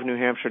drove New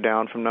Hampshire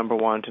down from number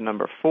one to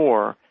number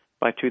 4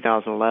 by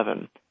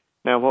 2011.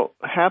 Now, what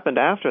happened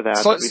after that?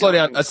 Slow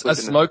down.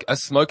 A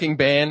smoking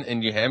ban in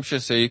New Hampshire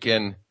so you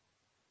can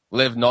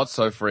live not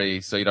so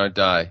free so you don't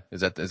die. Is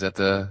that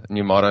the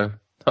new motto?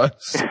 Yeah,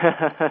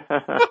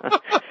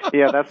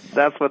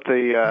 that's what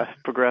the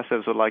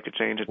progressives would like to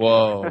change it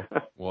to.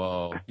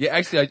 Whoa. Yeah,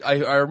 actually,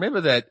 I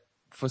remember that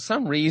for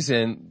some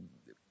reason,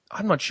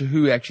 I'm not sure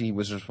who actually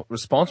was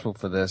responsible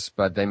for this,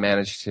 but they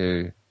managed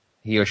to,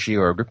 he or she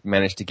or a group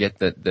managed to get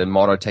the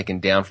motto taken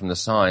down from the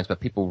signs, but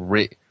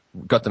people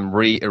got them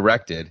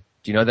re-erected.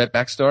 Do you know that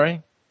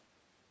backstory?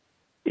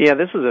 Yeah,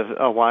 this was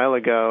a while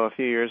ago, a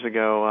few years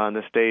ago.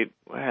 The state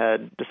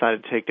had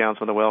decided to take down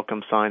some of the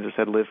welcome signs that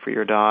said "Live Free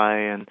or Die,"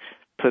 and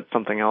put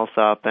something else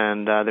up,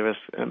 and there was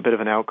a bit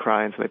of an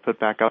outcry, and so they put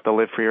back up the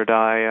 "Live Free or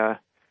Die"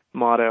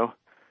 motto.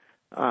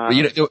 But,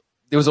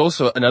 there was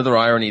also another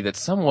irony that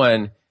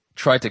someone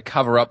tried to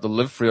cover up the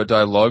 "Live Free or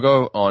Die"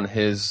 logo on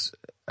his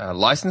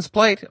license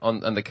plate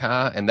on the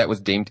car, and that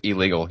was deemed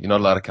illegal. You're not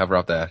allowed to cover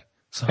up that.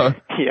 So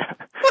yeah,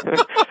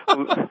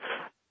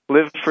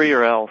 live free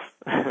or else.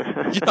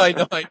 Yeah,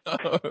 I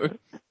know.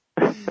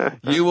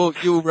 You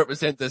will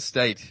represent this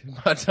state,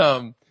 but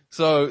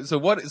so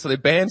they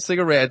banned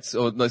cigarettes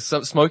or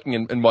smoking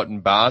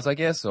in bars, I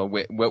guess, or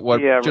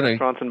what? Yeah,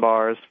 restaurants and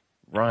bars.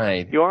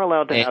 Right. You are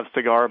allowed to have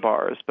cigar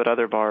bars, but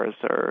other bars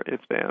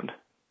it's banned.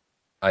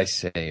 I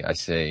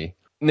see.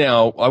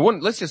 Now,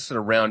 let's just sort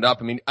of round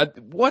up. I mean,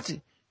 what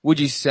would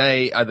you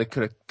say are the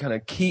kind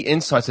of key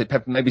insights that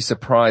have maybe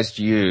surprised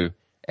you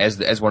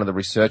as one of the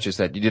researchers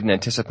that you didn't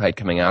anticipate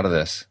coming out of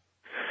this?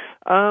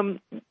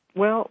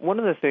 Well, one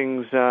of the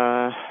things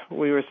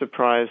we were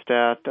surprised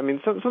at, I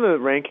mean, some of the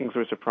rankings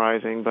were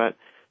surprising, but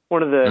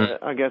one of the,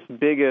 I guess,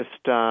 biggest,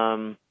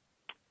 the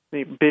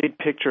big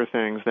picture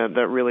things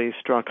that really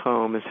struck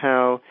home is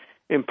how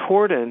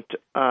important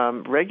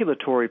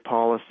regulatory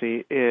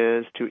policy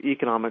is to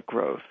economic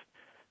growth.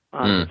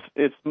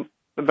 It's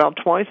about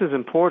twice as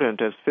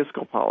important as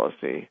fiscal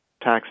policy,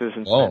 taxes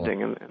and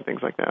spending and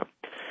things like that.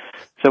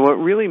 So what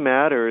really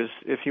matters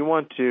if you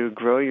want to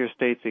grow your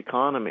state's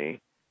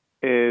economy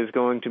is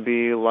going to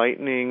be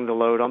lightening the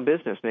load on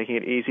business, making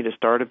it easy to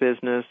start a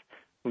business,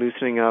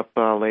 loosening up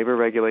labor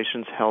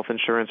regulations, health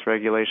insurance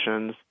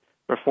regulations,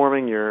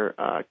 reforming your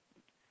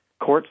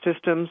court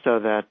system so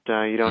that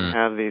you don't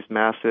have these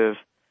massive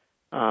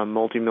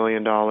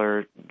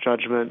multi-million-dollar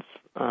judgments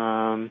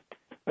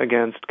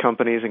against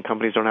companies, and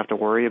companies don't have to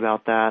worry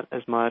about that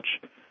as much.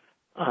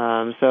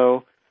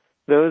 So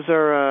those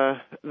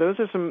are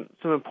some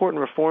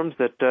important reforms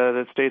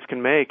that states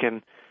can make,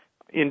 and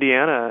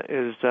Indiana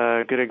is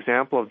a good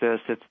example of this.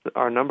 It's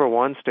our number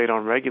one state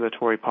on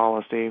regulatory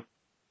policy,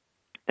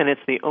 and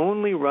it's the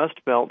only Rust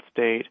Belt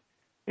state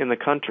in the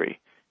country.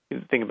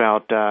 You think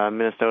about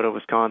Minnesota,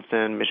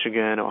 Wisconsin,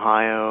 Michigan,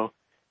 Ohio,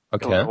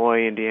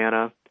 Illinois,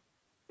 Indiana.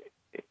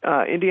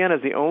 Indiana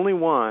is the only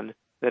one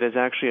that is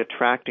actually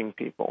attracting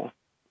people.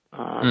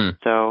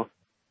 So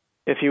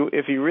if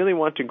you really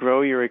want to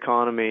grow your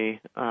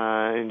economy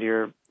and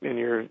you're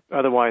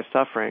otherwise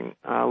suffering,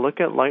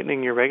 look at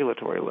lightening your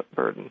regulatory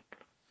burden.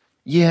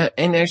 Yeah,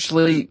 and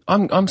actually,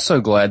 I'm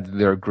so glad that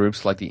there are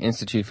groups like the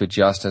Institute for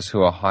Justice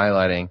who are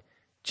highlighting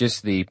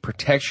just the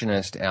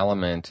protectionist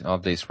element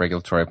of this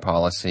regulatory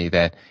policy,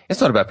 that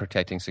it's not about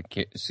protecting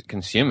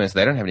consumers.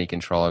 They don't have any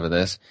control over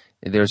this.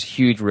 There's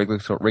huge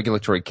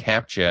regulatory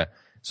capture.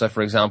 So,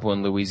 for example,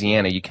 in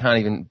Louisiana, you can't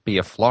even be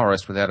a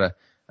florist without a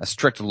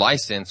strict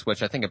license,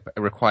 which I think it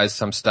requires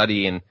some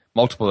study and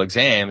multiple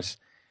exams.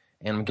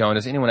 And I'm going,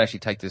 does anyone actually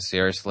take this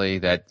seriously,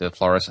 that the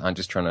florists aren't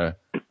just trying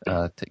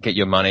to get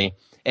your money?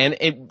 And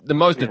the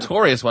most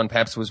notorious one,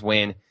 perhaps, was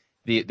when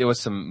there were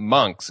some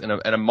monks in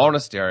a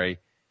monastery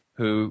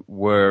who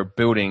were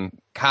building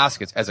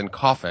caskets, as in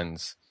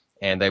coffins,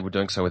 and they were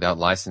doing so without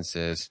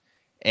licenses.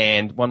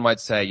 And one might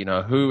say,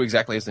 who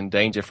exactly is in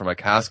danger from a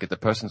casket? The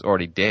person's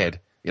already dead.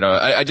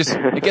 I just,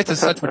 it gets to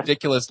such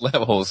ridiculous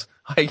levels.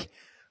 I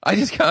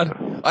just can't,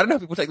 I don't know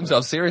if people take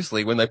themselves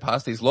seriously when they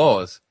pass these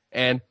laws.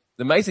 And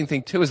the amazing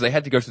thing too is they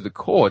had to go through the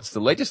courts. The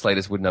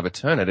legislators wouldn't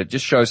overturn it. It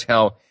just shows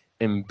how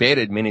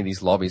embedded many of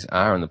these lobbies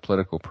are in the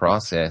political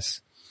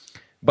process.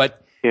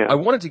 But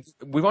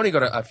we've only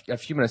got a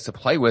few minutes to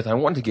play with. I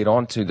wanted to get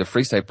on to the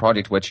Free State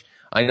Project, which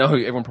I know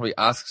everyone probably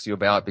asks you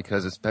about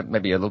because it's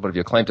maybe a little bit of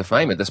your claim to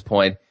fame at this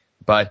point,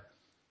 but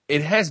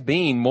it has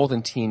been more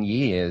than 10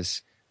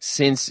 years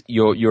since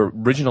your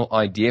original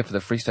idea for the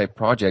Free State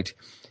Project.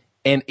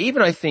 And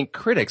even I think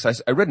critics,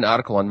 I read an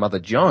article on Mother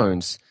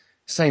Jones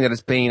saying that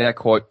it's been a,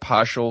 quote,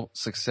 partial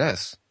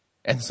success.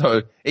 And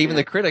so even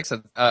the critics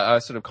are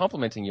sort of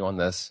complimenting you on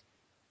this.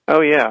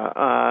 Oh,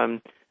 yeah.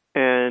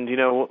 And,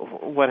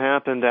 what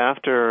happened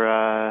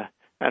after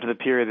the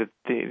period that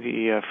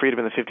the Freedom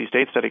in the 50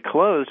 States study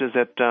closed is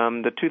that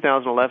the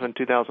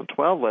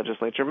 2011-2012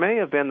 legislature may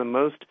have been the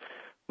most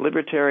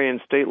libertarian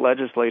state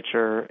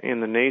legislature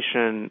in the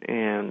nation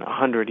in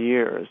 100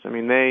 years. I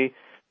mean, they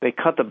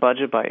cut the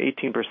budget by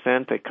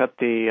 18%. They cut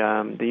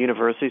the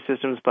university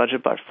system's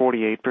budget by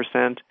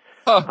 48%.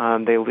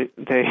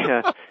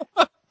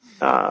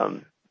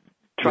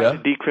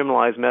 Tried to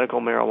decriminalize medical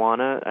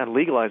marijuana and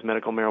legalize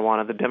medical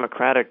marijuana. The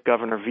Democratic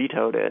governor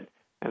vetoed it,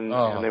 and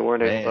they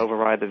weren't able to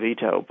override the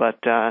veto.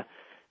 But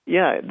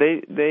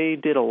they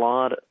did a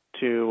lot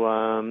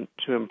to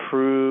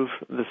improve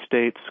the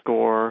state's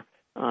score,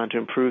 to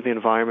improve the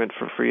environment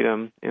for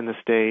freedom in the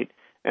state.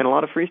 And a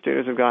lot of free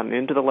staters have gotten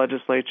into the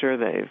legislature.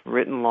 They've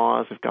written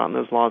laws, have gotten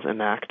those laws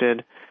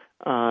enacted.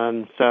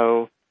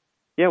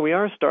 We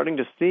are starting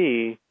to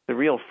see the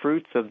real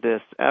fruits of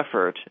this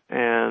effort.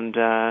 And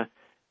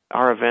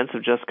our events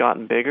have just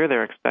gotten bigger.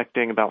 They're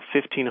expecting about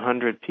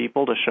 1,500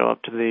 people to show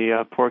up to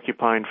the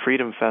Porcupine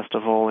Freedom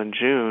Festival in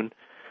June.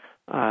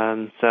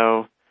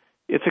 So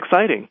it's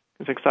exciting.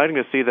 It's exciting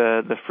to see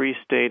the Free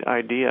State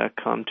idea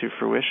come to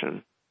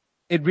fruition.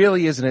 It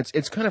really is, and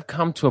it's kind of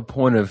come to a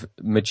point of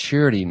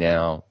maturity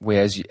now,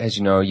 where as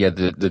you know,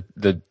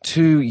 the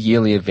 2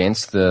 yearly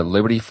events, the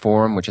Liberty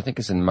Forum, which I think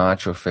is in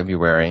March or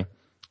February,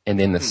 and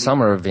then the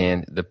summer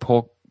event, the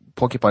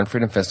Porcupine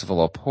Freedom Festival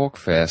or Pork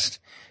Fest,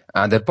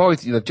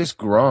 they've just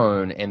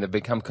grown and they've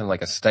become kind of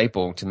like a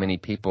staple to many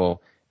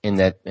people in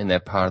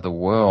that part of the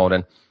world.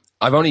 And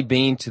I've only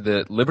been to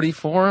the Liberty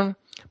Forum,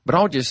 but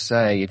I'll just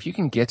say, if you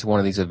can get to one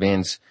of these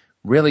events,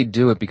 really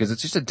do it, because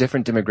it's just a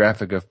different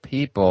demographic of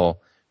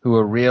people who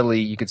are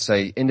really, you could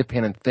say,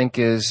 independent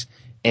thinkers.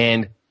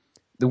 And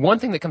the one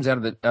thing that comes out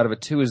of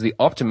it too is the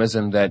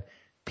optimism that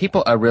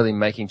people are really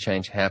making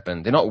change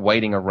happen. They're not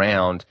waiting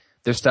around.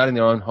 They're starting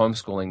their own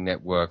homeschooling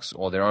networks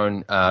or their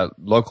own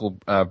local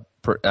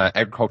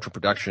agricultural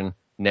production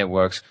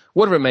networks,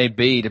 whatever it may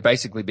be, to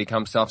basically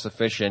become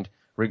self-sufficient.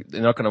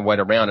 They're not going to wait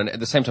around. And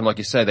at the same time, like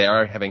you say, they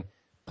are having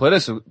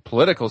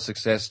political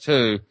success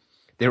too.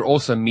 There are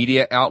also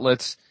media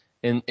outlets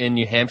in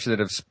New Hampshire that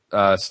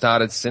have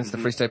started since the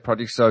Free State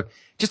Project. So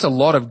just a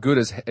lot of good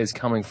is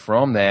coming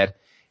from that.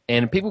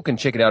 And people can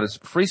check it out. It's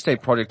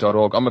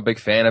freestateproject.org. I'm a big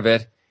fan of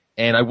it.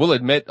 And I will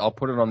admit, I'll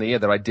put it on the air,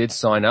 that I did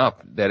sign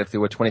up, that if there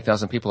were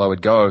 20,000 people, I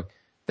would go.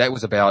 That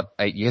was about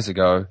 8 years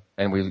ago.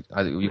 And we've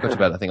got to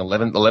about, I think,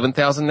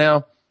 11,000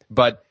 now.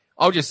 But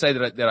I'll just say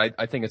that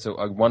I think it's a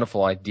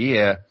wonderful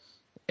idea,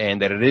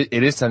 and that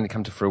it is starting to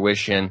come to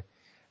fruition.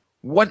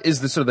 What is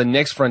the sort of the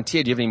next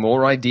frontier? Do you have any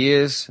more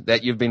ideas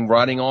that you've been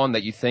writing on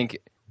that you think,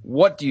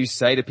 what do you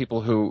say to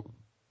people who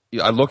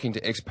are looking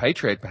to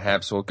expatriate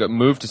perhaps or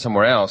move to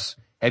somewhere else?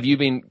 Have you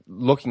been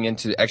looking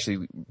into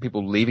actually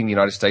people leaving the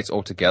United States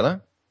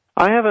altogether?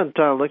 I haven't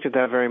looked at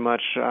that very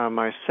much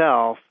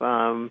myself.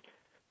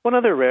 One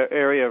other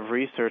area of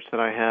research that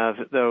I have,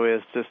 though,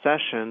 is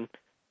secession,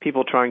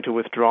 people trying to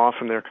withdraw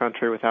from their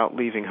country without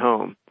leaving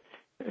home.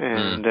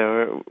 And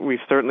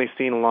we've certainly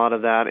seen a lot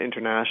of that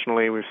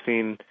internationally. We've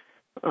seen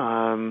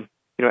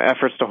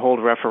efforts to hold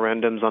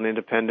referendums on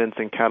independence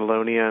in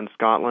Catalonia and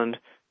Scotland,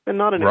 and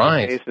not in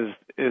every case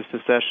is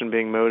secession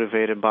being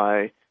motivated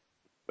by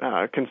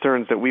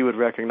concerns that we would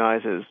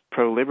recognize as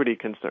pro-liberty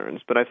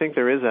concerns. But I think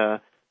there is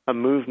a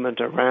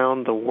movement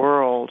around the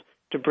world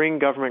to bring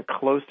government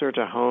closer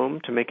to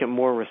home, to make it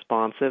more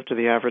responsive to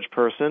the average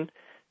person.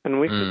 And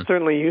we could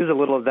certainly use a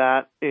little of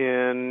that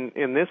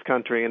in this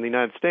country, in the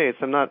United States.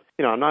 I'm not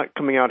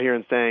coming out here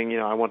and saying,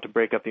 I want to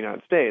break up the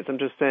United States. I'm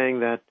just saying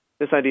that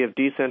this idea of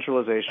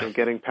decentralization, of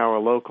getting power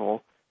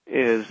local,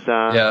 is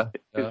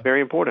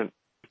very important.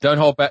 Don't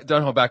hold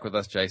back with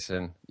us,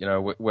 Jason.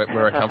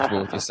 We're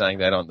comfortable with you saying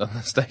that on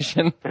the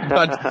station.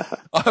 But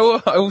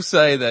I will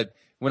say that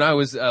when I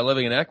was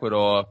living in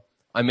Ecuador,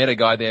 I met a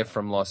guy there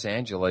from Los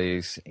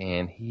Angeles,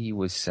 and he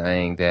was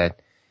saying that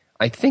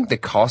I think the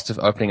cost of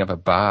opening up a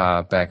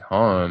bar back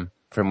home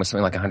for him was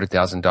something like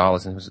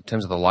 $100,000 in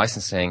terms of the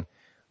licensing.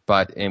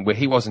 But where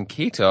he was in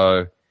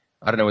Quito,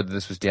 I don't know whether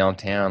this was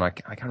downtown. I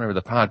can't remember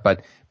the part,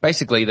 but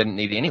basically they didn't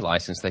need any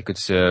license. They could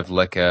serve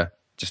liquor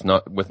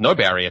with no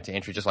barrier to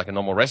entry, just like a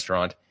normal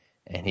restaurant.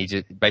 And he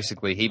just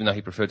basically, even though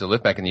he preferred to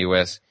live back in the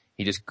U.S.,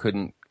 he just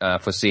couldn't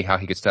foresee how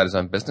he could start his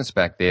own business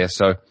back there.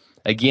 So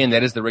again,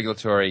 that is the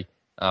regulatory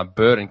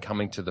burden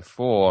coming to the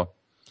fore.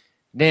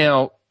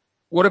 Now,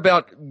 what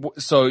about,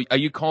 so are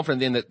you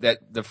confident then that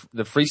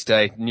the Free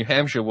State, New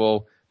Hampshire,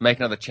 will make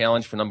another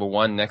challenge for number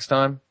one next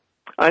time?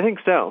 I think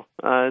so.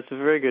 It's a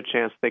very good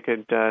chance they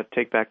could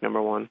take back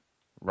number one.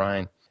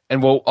 Right.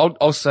 And well,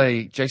 I'll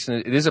say, Jason,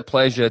 it is a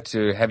pleasure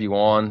to have you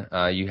on.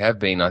 You have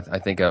been, I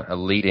think, a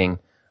leading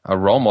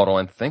role model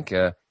and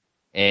thinker.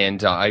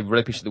 And I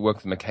really appreciate the work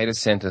with the Mercatus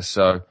Center.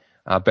 So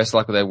best of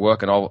luck with that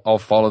work, and I'll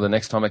follow the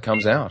next time it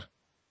comes out.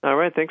 All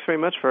right. Thanks very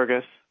much,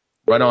 Fergus.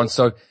 Right on.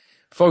 So,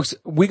 folks,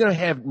 we're going to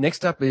have,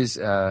 next up is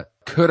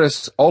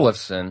Curtis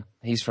Olafson.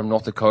 He's from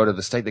North Dakota,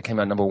 the state that came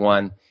out number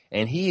one.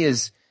 And he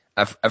is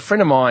a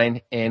friend of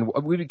mine, and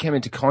we came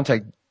into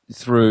contact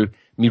through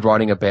me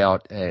writing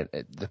about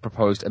the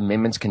proposed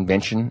amendments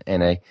convention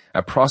and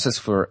a process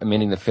for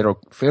amending the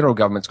federal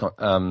government's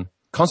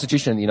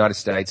constitution in the United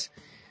States.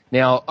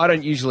 Now, I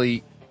don't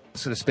usually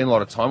sort of spend a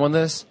lot of time on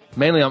this.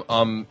 Mainly,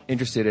 I'm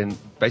interested in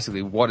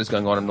basically what is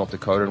going on in North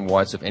Dakota and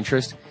why it's of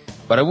interest.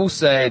 But I will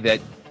say that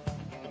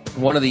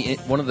one of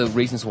the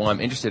reasons why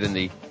I'm interested in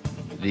the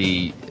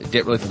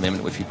debt relief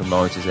amendment, which he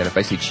promotes, is that it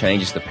basically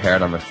changes the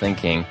paradigm of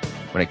thinking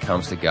when it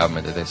comes to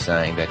government. That they're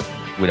saying that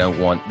we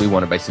want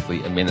to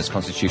basically amend this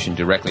constitution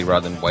directly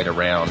rather than wait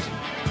around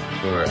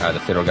for the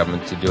federal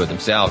government to do it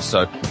themselves.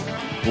 So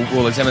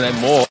we'll examine that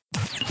more.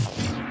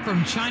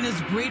 From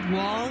China's Great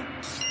Wall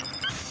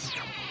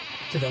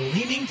to the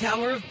Leaning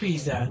Tower of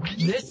Pisa,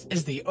 this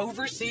is the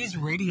Overseas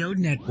Radio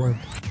Network.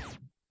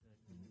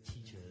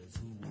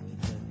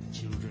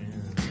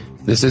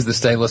 This is The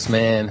Stateless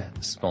Man,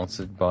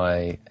 sponsored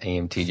by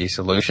AMTG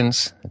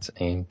Solutions. It's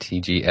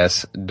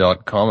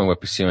amtgs.com, and we're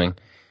pursuing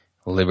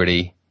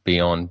liberty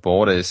beyond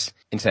borders,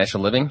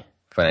 international living,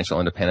 financial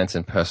independence,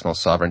 and personal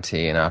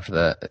sovereignty. And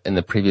in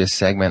the previous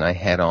segment, I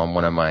had on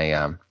one of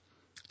my,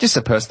 just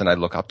a person that I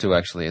look up to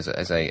actually as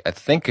a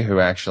thinker who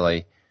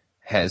actually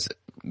has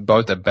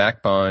both a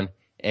backbone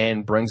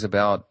and brings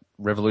about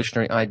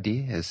revolutionary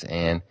ideas.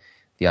 And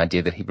the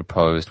idea that he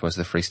proposed was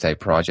the Free State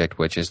Project,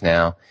 which is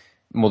now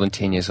more than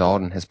 10 years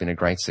old and has been a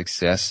great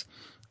success.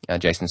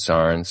 Jason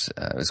Sorens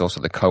is also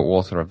the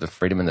co-author of the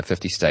Freedom in the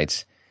 50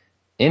 States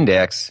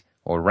Index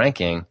or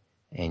ranking,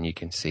 and you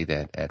can see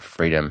that at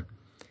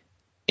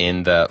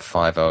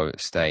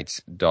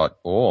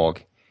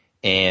freedominthe50states.org.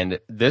 And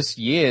this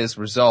year's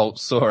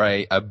results saw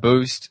a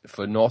boost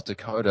for North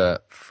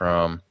Dakota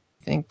from,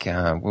 I think,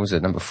 what was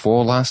it, number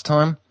 4 last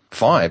time?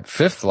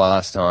 5th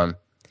last time.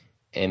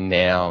 And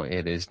now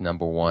it is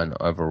number 1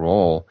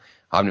 overall.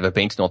 I've never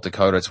been to North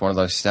Dakota. It's one of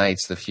those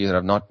states, the few that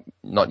I've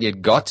not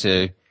yet got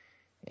to.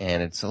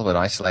 And it's a little bit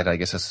isolated, I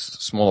guess, a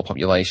smaller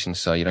population,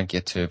 so you don't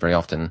get to very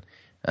often,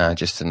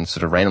 just in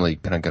sort of randomly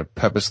kind of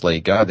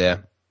purposely go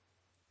there.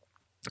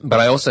 But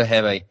I also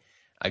have a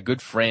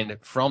good friend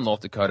from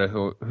North Dakota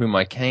whom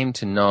I came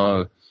to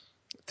know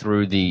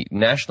through the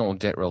National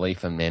Debt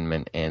Relief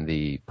Amendment and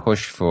the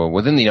push for,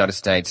 within the United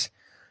States,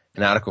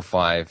 an Article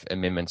 5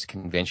 Amendments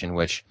Convention,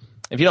 which,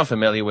 if you're not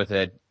familiar with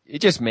it, it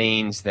just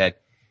means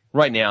that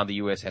right now the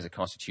U.S. has a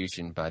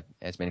constitution, but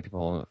as many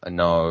people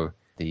know,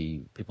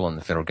 the people in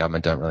the federal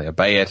government don't really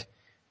obey it.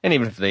 And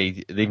even if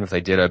they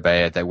did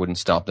obey it, that wouldn't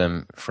stop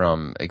them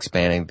from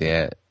expanding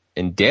their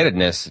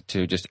indebtedness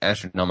to just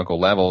astronomical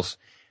levels.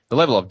 The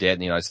level of debt in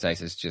the United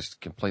States is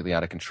just completely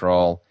out of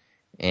control,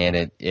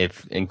 and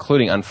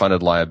including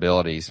unfunded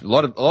liabilities. A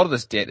lot of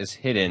this debt is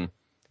hidden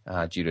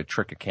due to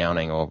trick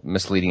accounting or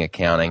misleading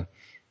accounting.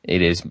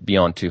 It is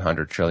beyond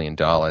 $200 trillion,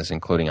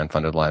 including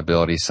unfunded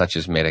liabilities such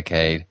as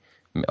Medicare,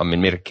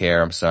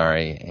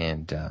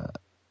 and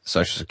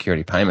Social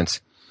Security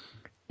payments.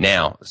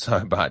 Now,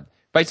 when I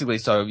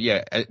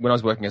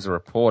was working as a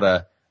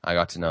reporter, I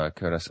got to know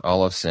Curtis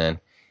Olafson,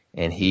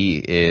 and he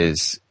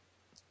is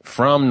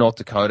from North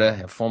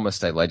Dakota, a former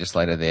state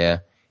legislator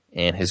there,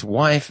 and his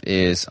wife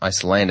is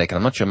Icelandic, and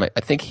I'm not sure, I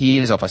think he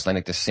is of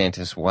Icelandic descent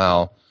as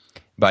well,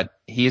 but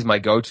he is my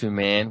go-to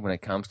man when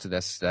it comes to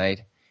this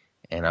state,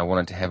 and I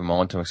wanted to have him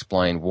on to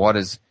explain what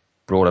has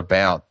brought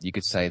about, you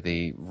could say,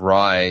 the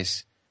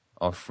rise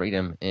of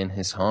freedom in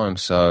his home.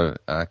 So,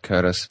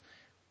 Curtis,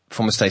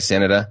 former state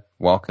senator,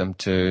 welcome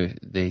to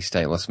the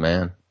Stateless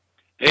Man.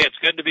 Hey, it's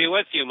good to be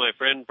with you, my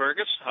friend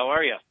Fergus. How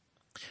are you?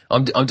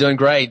 I'm doing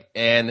great,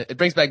 and it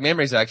brings back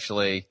memories,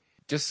 actually.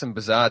 Just some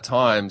bizarre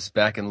times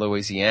back in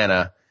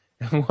Louisiana,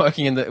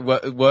 covering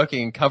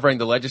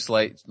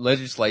the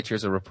legislature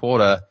as a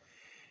reporter.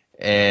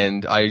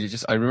 And I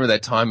remember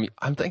that time.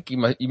 I'm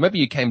thinking maybe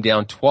you came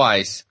down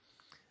twice,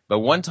 but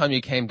one time you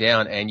came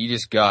down and you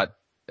just got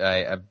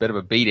a bit of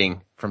a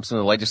beating from some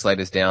of the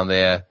legislators down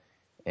there,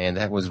 and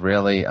that was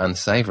really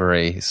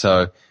unsavory.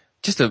 So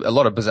just a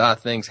lot of bizarre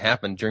things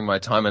happened during my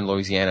time in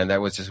Louisiana, and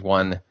that was just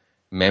one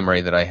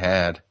memory that I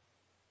had.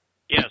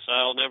 Yes,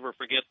 I'll never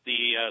forget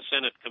the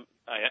Senate,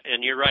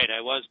 and you're right,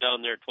 I was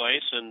down there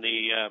twice, and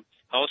the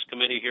House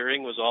committee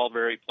hearing was all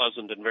very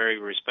pleasant and very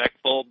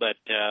respectful, but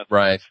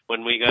right.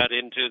 When we got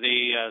into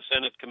the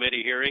Senate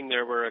committee hearing,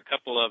 there were a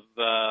couple of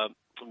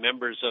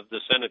members of the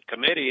Senate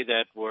committee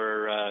that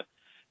were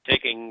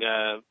taking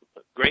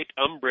great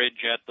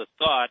umbrage at the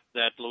thought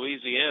that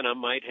Louisiana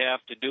might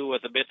have to do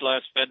with a bit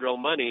less federal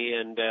money,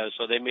 and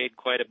so they made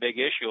quite a big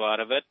issue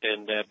out of it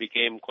and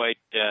became quite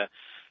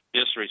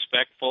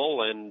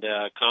disrespectful and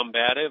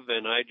combative,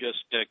 and I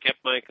just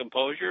kept my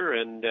composure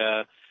and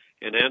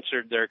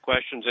answered their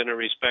questions in a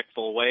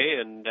respectful way,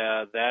 and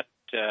that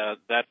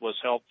was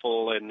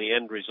helpful in the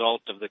end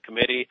result of the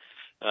committee.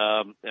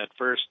 At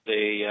first,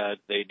 they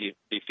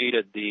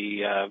defeated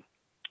the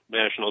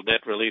National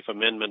Debt Relief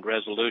Amendment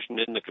resolution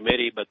in the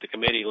committee, but the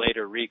committee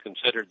later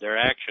reconsidered their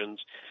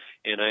actions,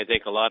 and I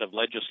think a lot of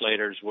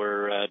legislators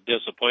were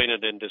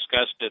disappointed and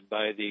disgusted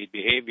by the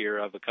behavior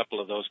of a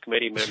couple of those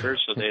committee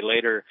members, so they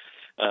later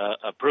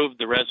approved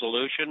the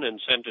resolution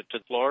and sent it to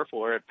the floor,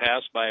 where it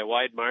passed by a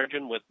wide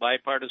margin with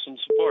bipartisan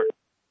support.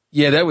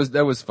 Yeah, that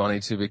was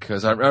funny too,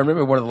 because I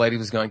remember one of the ladies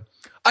was going,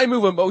 "I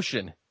move a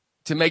motion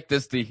to make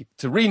this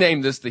to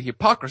rename this the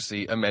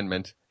Hypocrisy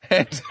Amendment,"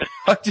 and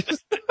I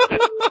just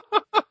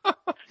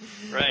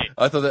right.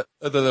 I thought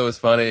that was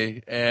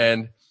funny,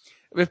 and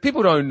if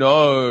people don't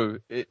know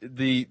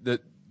the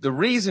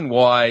reason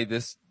why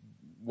this,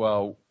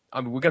 well,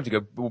 I mean, we're going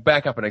to we'll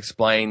back up and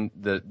explain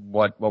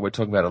what we're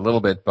talking about a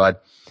little bit,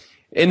 but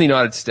in the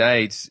United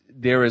States,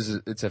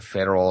 it's a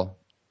federal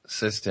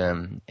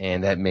system,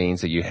 and that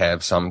means that you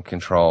have some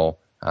control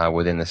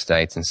within the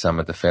states and some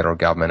of the federal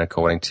government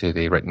according to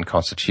the written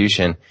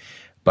constitution.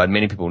 But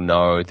many people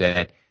know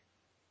that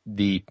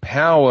the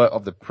power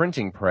of the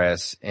printing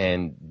press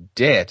and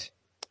debt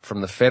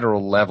from the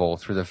federal level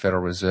through the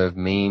Federal Reserve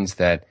means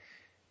that,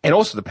 and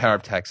also the power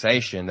of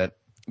taxation, that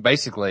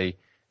basically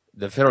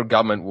the federal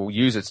government will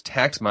use its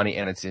tax money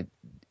and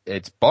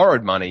its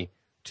borrowed money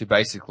to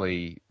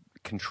basically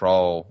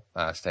control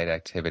state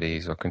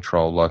activities or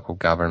control local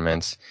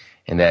governments,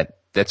 and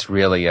that's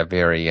really a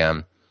very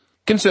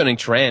concerning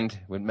trend.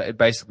 It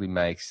basically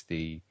makes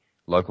the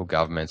local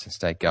governments and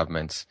state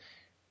governments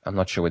I'm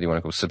not sure whether you want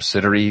to call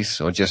subsidiaries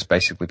or just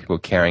basically people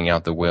carrying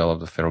out the will of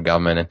the federal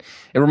government. And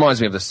it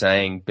reminds me of the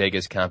saying,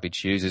 beggars can't be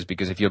choosers,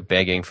 because if you're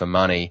begging for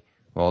money,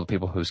 well, the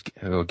people who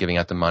are giving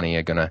out the money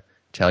are going to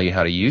tell you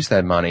how to use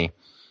that money.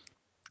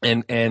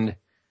 And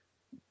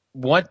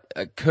what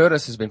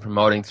Curtis has been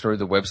promoting through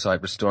the website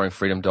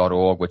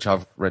restoringfreedom.org, which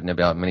I've written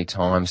about many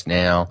times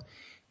now,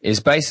 is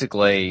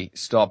basically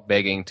stop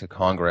begging to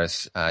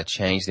Congress,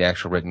 change the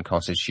actual written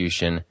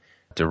constitution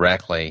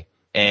directly.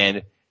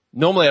 And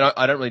normally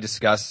I don't really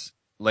discuss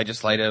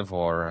legislative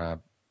or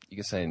you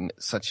could say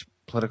such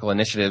political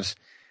initiatives,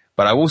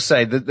 but I will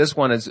say that this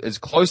one is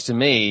close to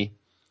me.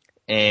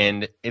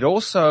 And it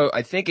also,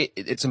 I think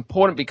it's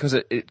important because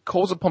it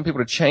calls upon people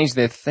to change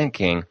their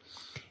thinking.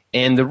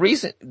 And the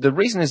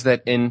reason is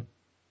that in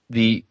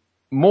the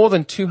more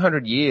than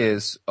 200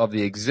 years of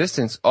the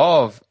existence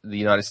of the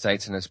United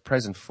States in its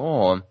present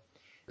form,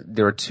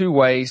 there are two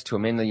ways to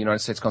amend the United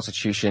States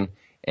Constitution,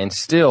 and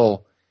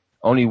still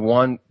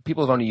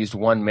people have only used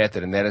one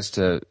method, and that is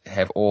to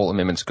have all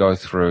amendments go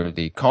through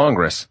the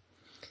Congress.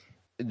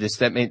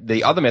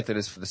 The other method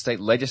is for the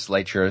state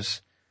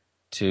legislatures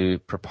to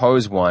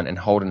propose one and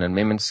hold an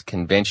amendments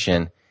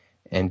convention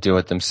and do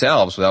it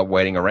themselves without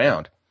waiting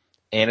around.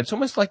 And it's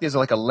almost like there's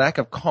like a lack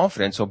of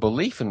confidence or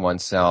belief in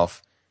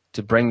oneself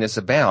to bring this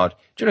about.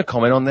 Do you want to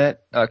comment on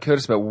that,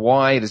 Curtis, about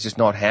why it has just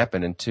not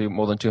happened in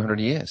more than 200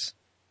 years?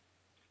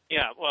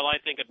 Yeah, well, I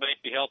think it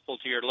might be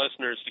helpful to your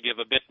listeners to give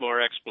a bit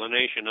more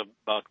explanation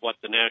about what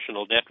the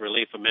National Debt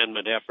Relief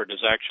Amendment effort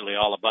is actually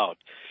all about.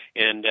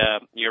 And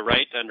you're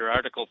right, under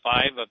Article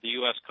 5 of the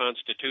U.S.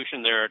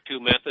 Constitution, there are two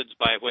methods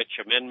by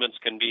which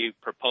amendments can be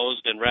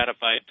proposed and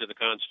ratified to the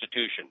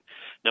Constitution.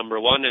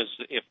 Number one is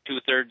if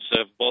two-thirds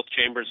of both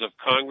chambers of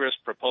Congress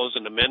propose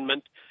an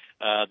amendment,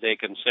 they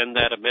can send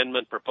that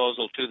amendment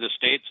proposal to the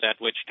states, at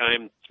which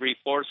time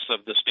 3/4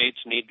 of the states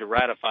need to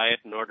ratify it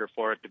in order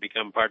for it to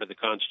become part of the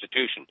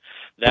Constitution.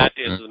 That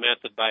is the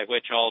method by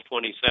which all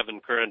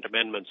 27 current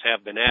amendments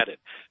have been added.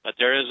 But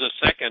there is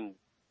a second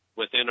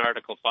within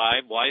Article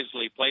 5,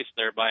 wisely placed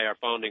there by our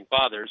founding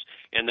fathers,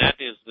 and that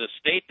is the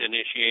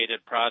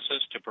state-initiated process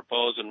to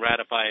propose and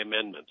ratify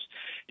amendments.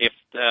 If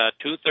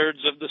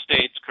two-thirds of the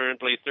states,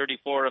 currently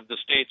 34 of the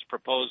states,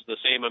 propose the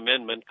same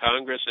amendment,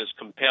 Congress is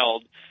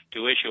compelled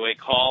to issue a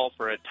call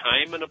for a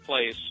time and a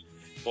place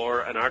for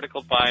an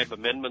Article 5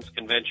 amendments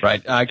convention.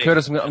 Right,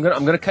 Curtis, I'm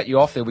going to cut you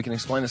off there. We can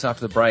explain this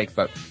after the break,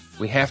 but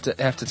we have to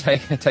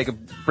take a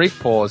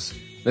brief pause.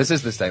 This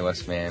is the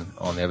Stateless Man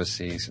on the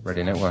Overseas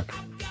Radio Network.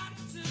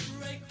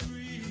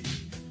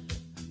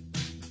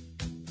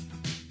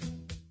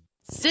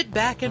 Sit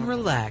back and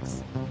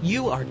relax.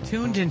 You are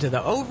tuned into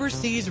the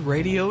Overseas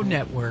Radio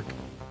Network.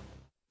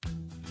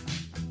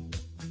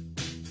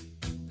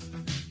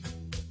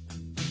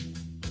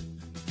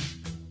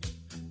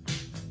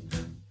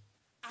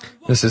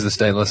 This is the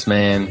Stateless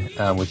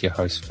Man with your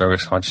host,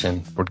 Fergus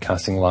Hodgson,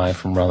 broadcasting live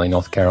from Raleigh,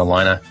 North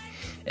Carolina.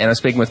 And I'm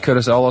speaking with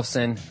Curtis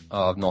Olafson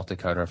of North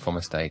Dakota, a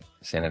former state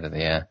senator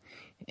there,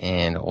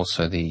 and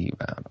also the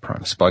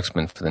prime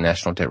spokesman for the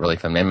National Debt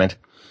Relief Amendment.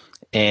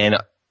 And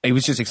he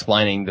was just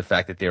explaining the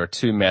fact that there are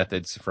two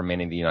methods for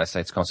amending the United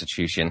States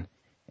Constitution,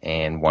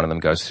 and one of them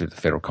goes through the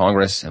federal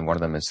Congress, and one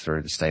of them is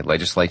through the state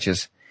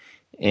legislatures.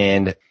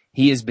 And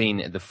he has been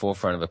at the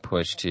forefront of a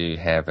push to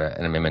have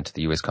an amendment to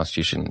the U.S.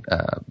 Constitution,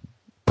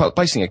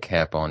 placing a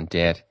cap on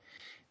debt.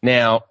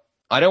 Now,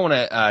 I don't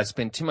want to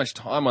spend too much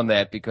time on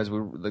that because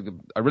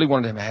I really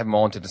wanted to have him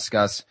on to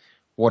discuss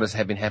what has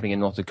been happening in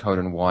North Dakota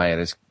and why it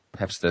is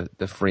perhaps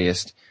the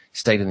freest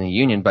state in the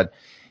union. But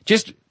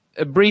just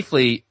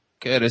briefly,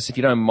 Curtis, if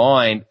you don't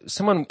mind,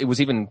 someone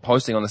was even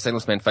posting on the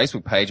Stateless Man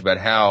Facebook page about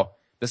how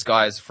this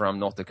guy is from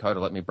North Dakota.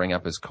 Let me bring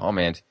up his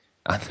comment.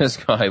 This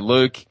guy,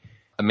 Luke,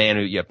 a man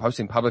who,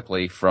 posting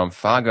publicly from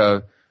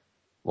Fargo,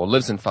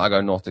 lives in Fargo,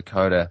 North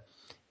Dakota,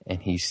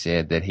 and he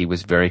said that he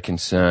was very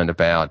concerned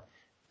about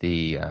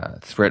the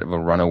threat of a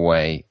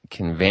runaway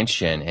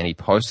convention, and he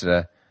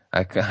posted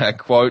a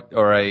quote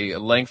or a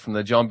link from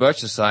the John Birch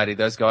Society.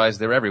 Those guys,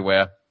 they're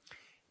everywhere.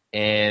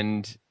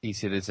 And he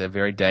said it's a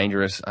very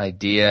dangerous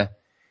idea.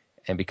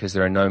 And because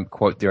there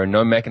are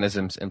no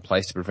mechanisms in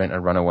place to prevent a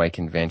runaway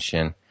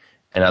convention.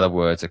 In other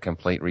words, a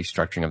complete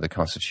restructuring of the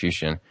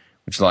Constitution.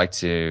 Would you like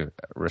to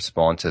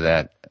respond to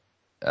that?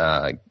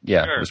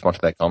 Sure. Respond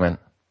to that comment.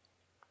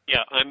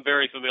 Yeah, I'm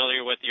very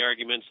familiar with the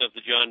arguments of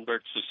the John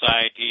Birch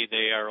Society.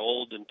 They are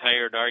old and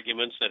tired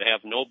arguments that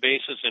have no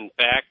basis in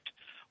fact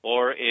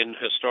or in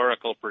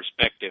historical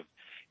perspective.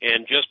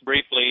 And just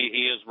briefly,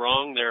 he is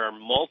wrong. There are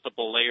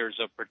multiple layers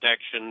of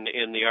protection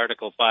in the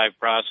Article 5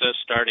 process,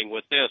 starting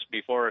with this.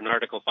 Before an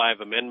Article 5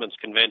 Amendments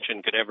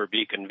Convention could ever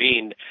be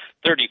convened,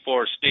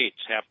 34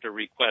 states have to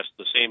request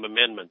the same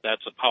amendment.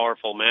 That's a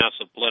powerful mass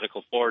of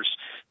political force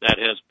that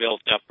has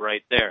built up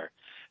right there.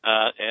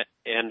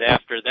 And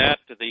after that,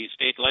 the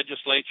state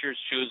legislatures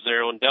choose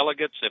their own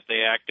delegates. If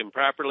they act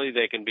improperly,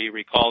 they can be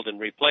recalled and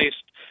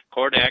replaced.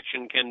 Court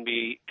action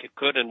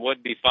could and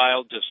would be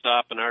filed to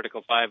stop an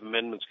Article 5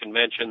 Amendments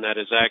Convention that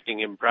is acting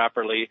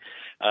improperly.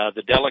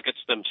 The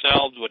delegates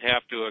themselves would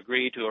have to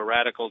agree to a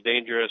radical,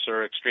 dangerous,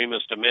 or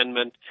extremist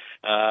amendment.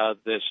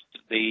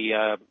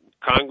 The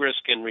Congress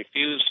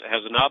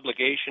has an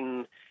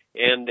obligation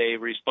and a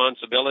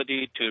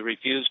responsibility to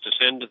refuse to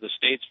send to the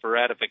states for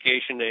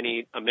ratification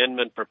any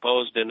amendment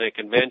proposed in a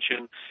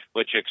convention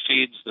which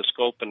exceeds the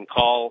scope and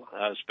call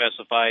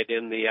specified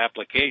in the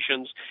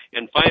applications.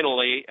 And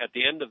finally, at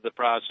the end of the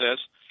process,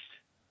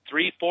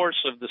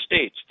 3/4 of the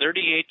states,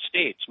 38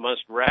 states,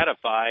 must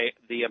ratify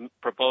the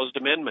proposed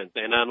amendment.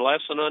 And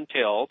unless and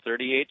until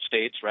 38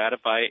 states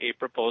ratify a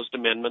proposed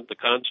amendment, the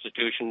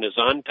Constitution is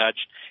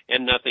untouched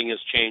and nothing is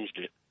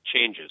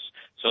changes.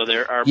 So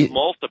there are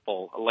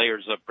multiple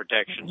layers of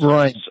protection. So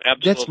right. It's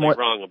absolutely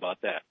wrong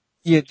about that.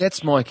 Yeah,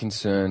 that's my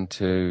concern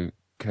too,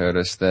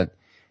 Curtis, that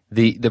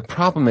the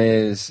problem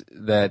is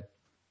that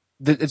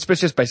it's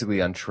just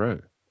basically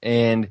untrue.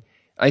 And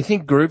I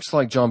think groups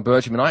like John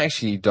Birch, I mean, I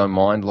actually don't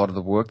mind a lot of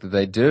the work that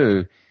they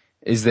do,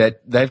 is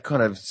that they've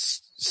kind of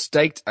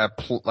staked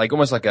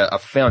almost like a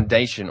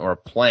foundation or a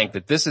plank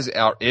that this is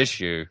our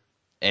issue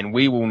and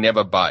we will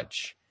never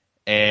budge.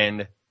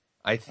 And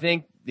I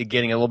think they're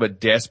getting a little bit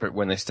desperate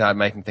when they start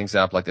making things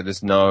up like that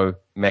there's no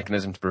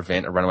mechanism to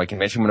prevent a runaway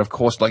convention. When, of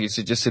course, like you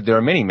just said, there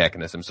are many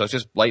mechanisms. So it's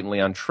just blatantly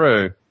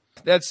untrue.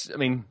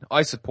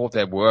 I support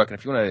that work. And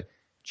if you want to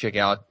check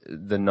out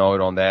the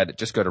note on that,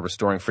 just go to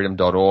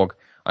restoringfreedom.org.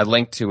 I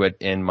linked to it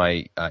in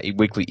my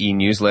weekly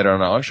e-newsletter,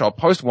 and I'll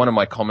post one of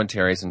my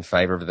commentaries in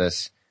favor of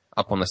this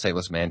up on the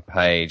Stateless Man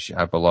page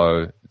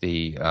below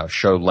the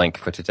show link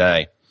for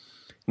today.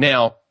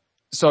 Now,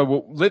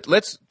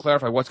 let's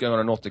clarify what's going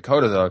on in North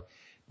Dakota, though.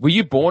 Were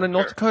you born in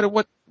North Dakota?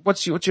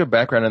 What's your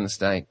background in the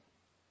state?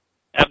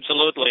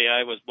 Absolutely.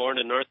 I was born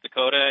in North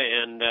Dakota,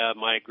 and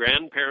my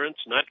grandparents,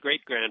 not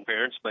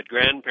great-grandparents, but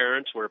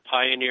grandparents were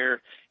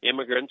pioneer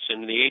immigrants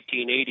in the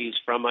 1880s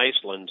from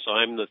Iceland. So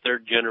I'm the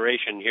third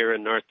generation here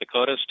in North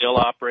Dakota, still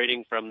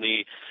operating from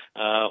the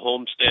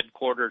homestead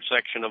quarter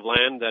section of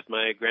land that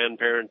my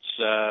grandparents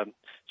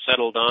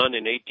settled on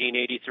in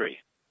 1883.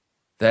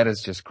 That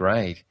is just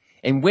great.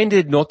 And when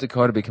did North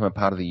Dakota become a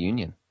part of the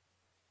Union?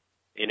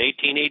 In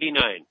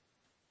 1889.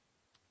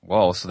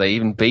 Wow, so they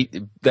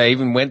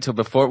even went till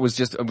before it was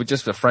just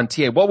a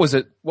frontier. What was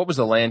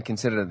the land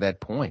considered at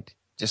that point?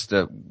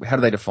 How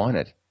do they define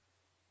it?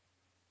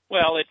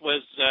 Well, it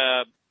was,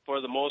 for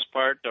the most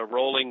part, a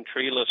rolling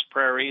treeless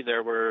prairie.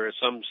 There were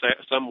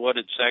some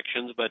wooded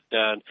sections, but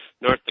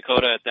North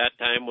Dakota at that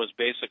time was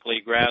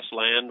basically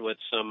grassland with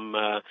some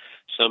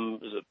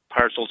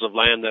parcels of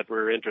land that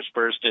were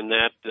interspersed in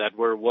that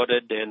were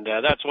wooded, and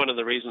that's one of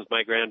the reasons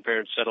my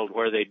grandparents settled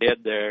where they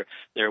did.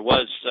 There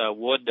was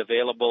wood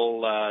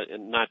available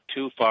not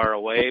too far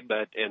away,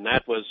 and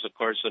that was, of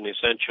course, an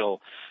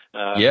essential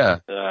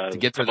to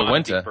get through the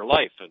winter for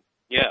life.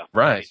 Yeah,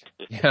 right.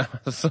 Yeah,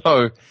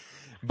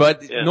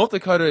 But North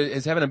Dakota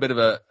is having a bit of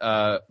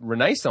a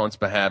renaissance,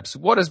 perhaps.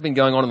 What has been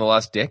going on in the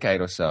last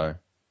decade or so?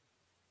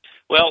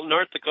 Well,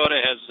 North Dakota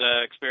has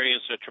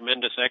experienced a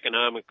tremendous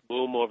economic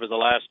boom over the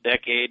last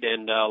decade,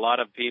 and a lot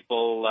of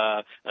people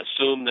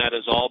assume that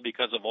is all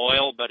because of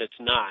oil, but it's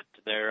not.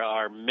 There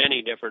are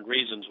many different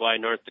reasons why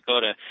North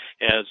Dakota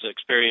has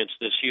experienced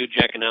this huge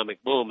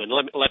economic boom, and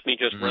let me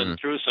just run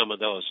through some of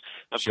those.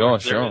 Of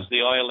course, there is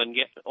the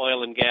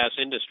oil and gas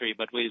industry,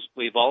 but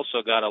we've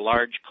also got a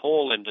large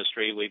coal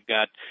industry. We've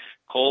got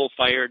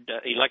coal-fired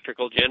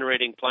electrical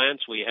generating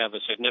plants. We have a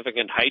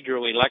significant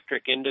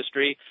hydroelectric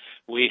industry.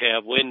 We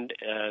have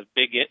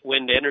big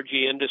wind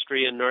energy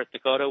industry in North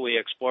Dakota. We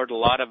export a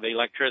lot of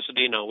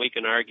electricity. Now, we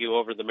can argue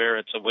over the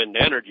merits of wind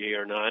energy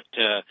or not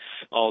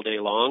all day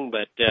long,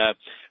 but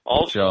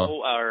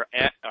also our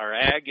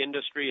ag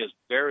industry is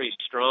very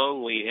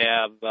strong. We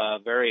have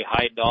very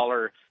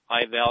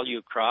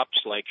high-value crops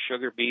like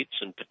sugar beets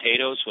and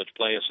potatoes, which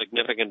play a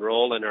significant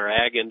role in our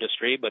ag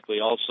industry, but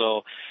we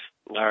also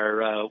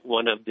are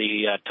one of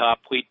the top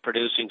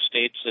wheat-producing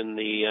states in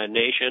the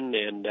nation,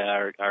 and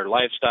our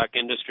livestock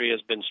industry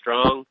has been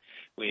strong.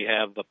 We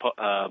have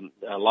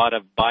a lot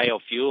of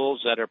biofuels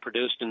that are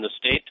produced in the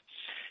state.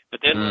 But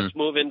then let's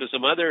move into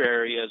some other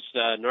areas.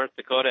 North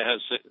Dakota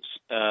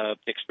has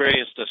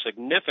experienced a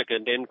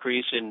significant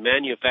increase in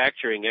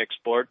manufacturing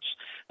exports.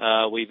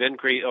 We've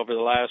increased over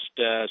the last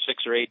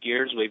 6 or 8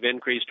 years. We've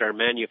increased our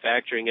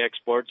manufacturing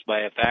exports by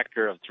a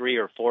factor of 3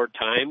 or 4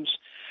 times,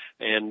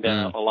 and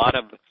a lot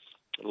of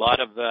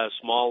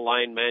small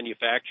line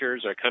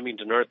manufacturers are coming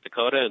to North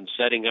Dakota and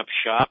setting up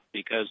shop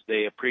because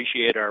they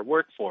appreciate our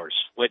workforce,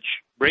 which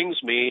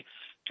brings me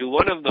to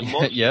one of the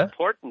most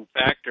important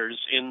factors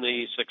in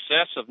the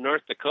success of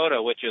North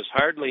Dakota, which is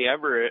hardly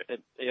ever,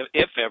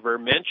 if ever,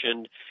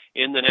 mentioned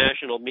in the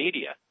national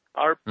media,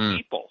 our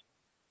people.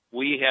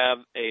 We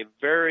have a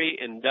very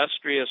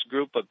industrious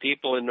group of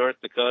people in North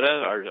Dakota.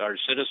 Our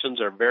citizens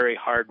are very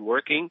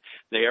hardworking.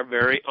 They are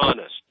very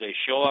honest. They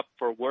show up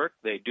for work.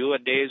 They do a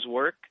day's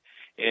work.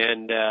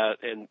 and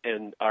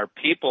our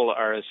people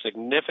are a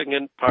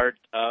significant part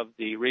of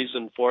the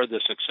reason for the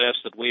success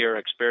that we are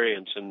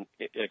experiencing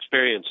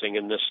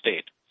in this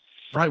state.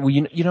 Right. Well,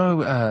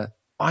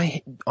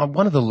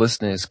 one of the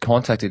listeners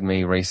contacted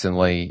me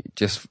recently.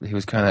 He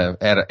was kind of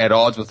at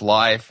odds with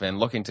life and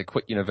looking to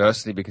quit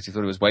university because he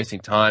thought he was wasting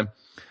time.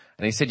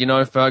 And he said,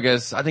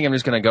 Fergus, I think I'm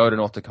just going to go to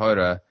North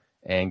Dakota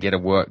and get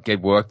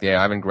work there.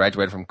 I haven't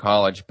graduated from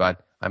college,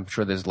 but I'm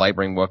sure there's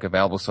laboring work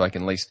available, so I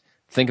can at least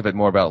think a bit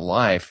more about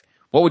life.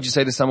 What would you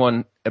say to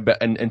someone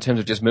about, in terms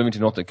of just moving to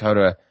North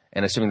Dakota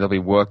and assuming there'll be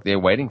work there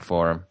waiting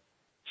for them?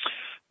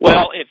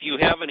 Well, if you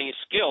have any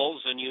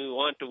skills and you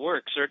want to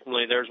work,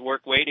 certainly there's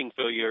work waiting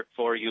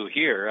for you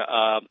here.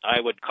 I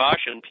would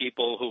caution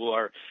people who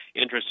are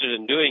interested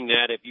in doing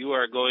that, if you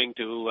are going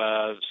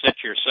to set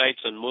your sights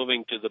on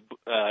moving to the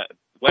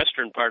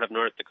western part of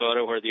North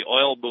Dakota where the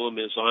oil boom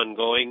is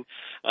ongoing,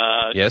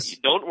 yes.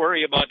 Don't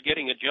worry about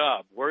getting a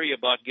job. Worry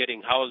about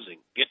getting housing.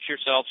 Get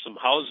yourself some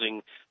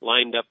housing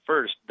lined up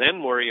first,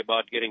 then worry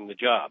about getting the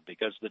job,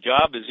 because the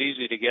job is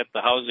easy to get,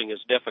 the housing is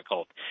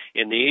difficult.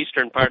 In the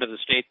eastern part of the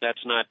state,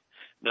 that's not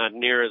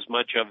near as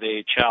much of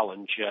a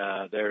challenge.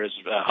 There is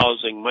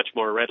housing much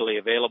more readily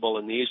available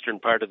in the eastern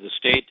part of the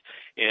state,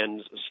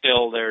 and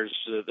still there's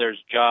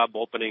job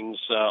openings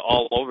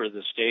all over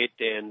the state.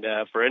 And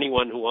for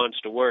anyone who wants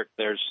to work,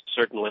 there's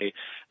certainly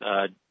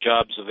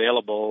jobs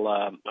available.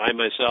 I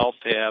myself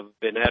have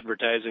been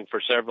advertising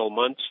for several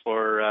months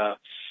for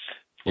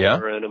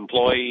an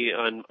employee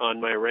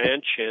on my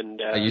ranch.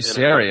 And are you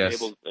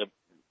serious?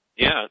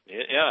 Yeah.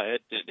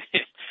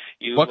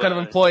 What kind of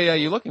employee are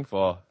you looking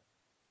for?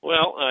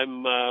 Well,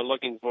 I'm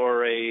looking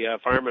for a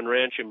farm and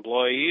ranch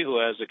employee who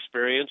has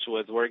experience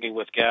with working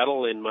with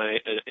cattle in my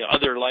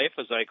other life,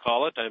 as I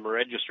call it. I'm a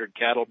registered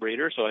cattle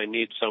breeder, so I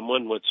need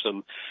someone with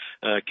some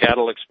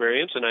cattle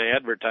experience, and I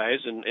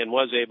advertised and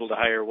was able to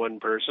hire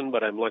one person,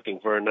 but I'm looking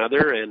for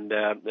another, and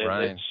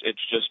right.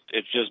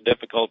 it's just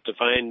difficult to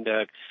find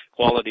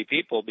quality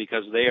people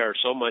because they are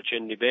so much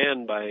in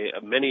demand by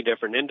many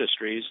different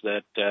industries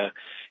that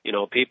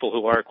people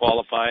who are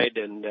qualified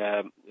and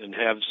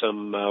have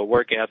some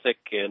work ethic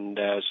and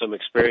some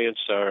experience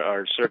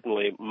are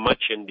certainly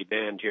much in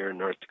demand here in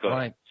North Dakota.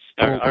 Right.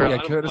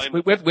 Curtis,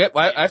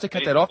 I have to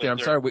cut that off there. I'm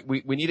sorry.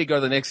 We need to go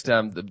to the next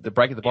the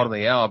break at the bottom of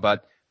the hour,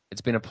 but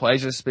it's been a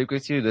pleasure to speak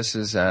with you. This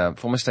is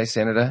former state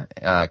senator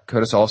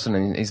Curtis Olafson,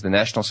 and he's the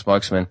national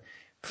spokesman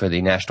for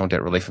the National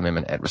Debt Relief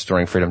Amendment at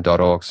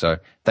restoringfreedom.org. So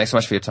thanks so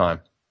much for your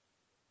time.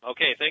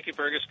 Okay, thank you,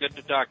 Fergus. Good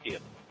to talk to you.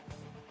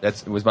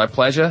 It was my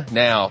pleasure.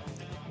 Now,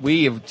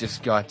 we have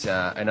just got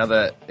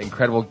another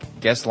incredible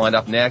guest lined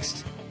up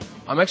next.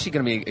 I'm actually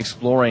going to be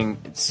exploring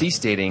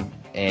seasteading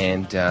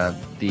and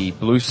the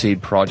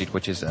Blueseed project,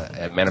 which is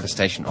a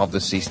manifestation of the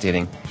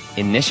Seasteading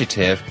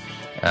initiative.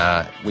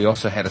 We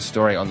also had a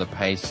story on the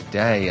page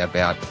today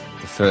about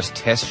the first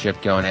test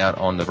ship going out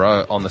on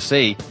the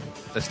sea.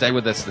 So stay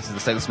with us. This is the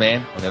Stateless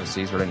Man on the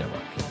Overseas Radio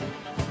Network.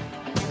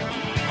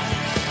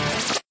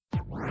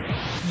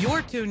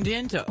 You're tuned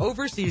in to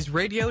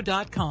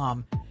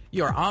overseasradio.com,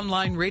 your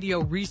online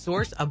radio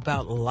resource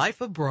about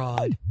life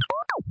abroad.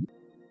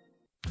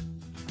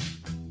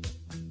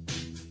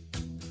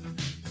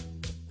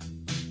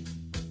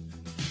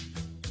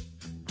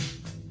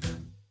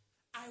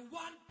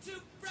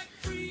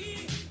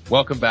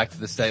 Welcome back to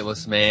the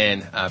Stateless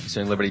Man,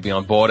 pursuing liberty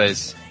beyond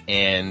borders.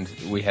 And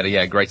we had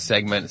a great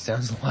segment. It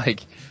sounds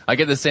like I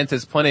get the sense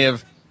there's plenty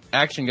of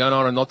action going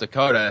on in North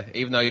Dakota,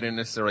 even though you didn't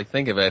necessarily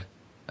think of it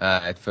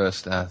at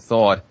first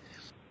thought.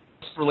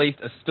 Released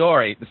a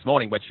story this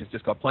morning which has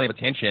just got plenty of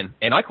attention,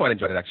 and I quite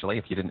enjoyed it actually.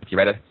 If you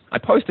read it, I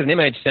posted an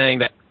image saying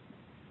that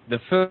the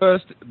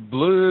first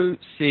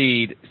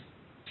Blueseed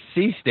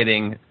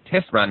seasteading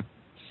test run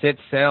set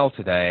sail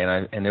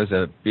today, and there was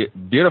a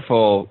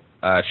beautiful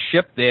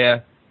ship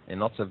there in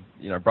lots of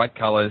bright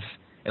colors.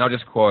 And I'll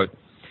just quote: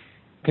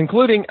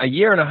 concluding a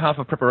year and a half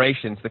of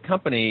preparations, the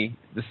company,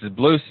 this is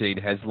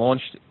Blueseed, has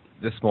launched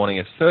this morning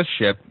its first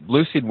ship,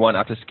 Blueseed 1,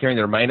 after securing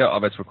the remainder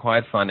of its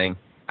required funding,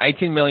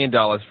 $18 million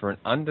from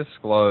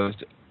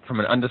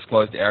an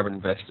undisclosed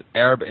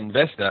Arab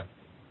investor.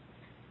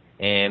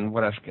 And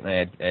what else can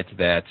I add to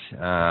that?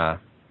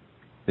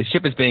 The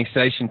ship is being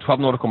stationed 12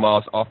 nautical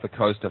miles off the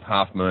coast of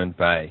Half Moon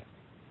Bay.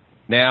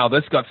 Now,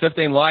 this got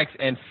 15 likes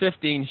and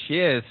 15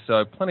 shares,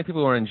 so plenty of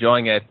people were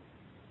enjoying it.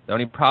 The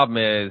only problem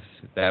is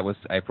that was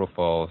April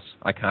Fool's.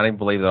 I can't even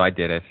believe that I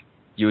did it.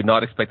 You would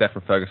not expect that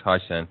from Fergus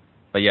Hodgson.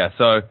 But yeah,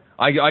 so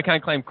I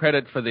can't claim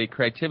credit for the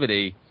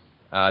creativity.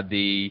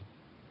 The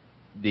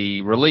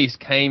release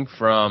came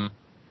from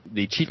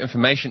the Chief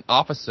Information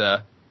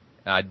Officer,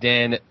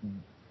 Dan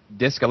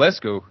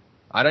Dascalescu.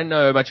 I don't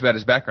know much about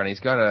his background. He's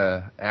got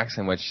an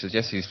accent which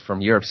suggests he's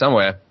from Europe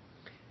somewhere.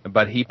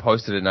 But he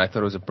posted it, and I thought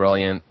it was a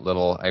brilliant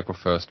little April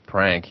 1st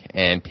prank,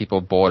 and people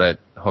bought it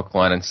hook,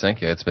 line, and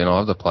sinker. It's been all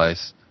over the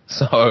place.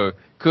 So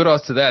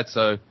kudos to that.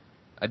 So,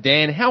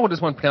 Dan, how does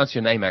one pronounce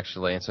your name,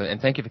 actually? And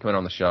thank you for coming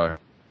on the show.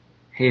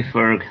 Hey,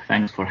 Ferg.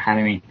 Thanks for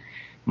having me.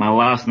 My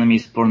last name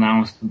is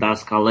pronounced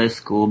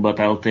Dascalescu, but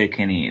I'll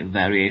take any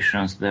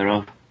variations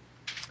thereof.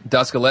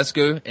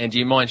 Dascalescu, and do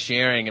you mind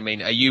sharing? I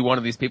mean, are you one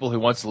of these people who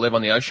wants to live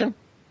on the ocean?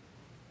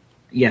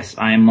 Yes,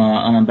 I'm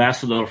an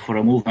ambassador for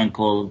a movement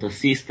called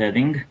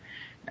Seasteading,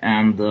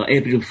 and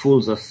April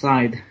Fools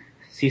aside,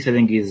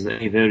 Seasteading is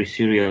a very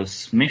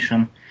serious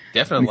mission.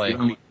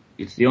 Definitely.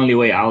 It's the only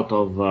way out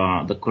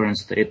of the current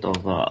state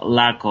of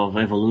lack of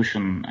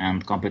evolution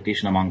and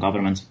competition among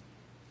governments.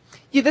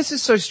 Yeah, this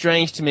is so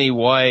strange to me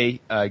why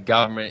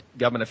government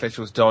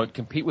officials don't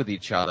compete with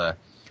each other.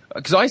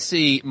 Because I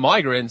see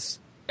migrants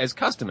as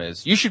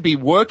customers. You should be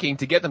working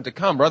to get them to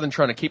come rather than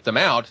trying to keep them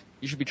out.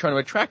 You should be trying to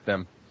attract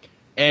them.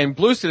 And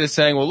Blueseed is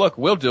saying, well, look,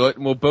 we'll do it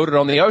and we'll build it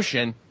on the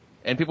ocean.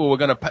 And people were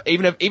going to,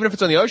 even if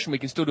it's on the ocean, we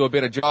can still do a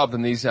better job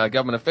than these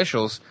government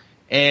officials.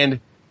 And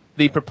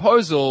the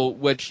proposal,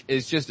 which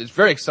is it's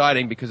very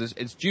exciting because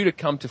it's due to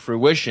come to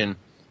fruition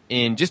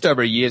in just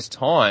over a year's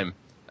time,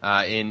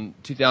 in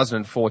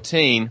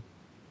 2014.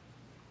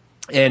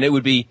 And it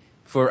would be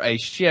for a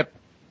ship,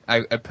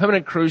 a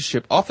permanent cruise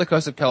ship off the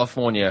coast of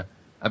California,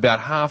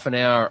 about half an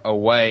hour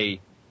away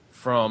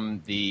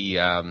from the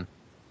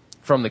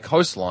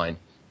coastline.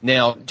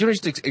 Now, do you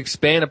want to just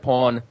expand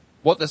upon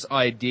what this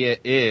idea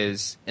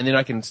is, and then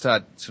I can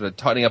start sort of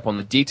tightening up on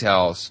the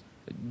details.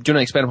 Do you want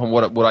to expand upon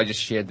what I just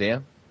shared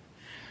there?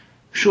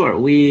 Sure.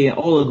 We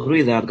all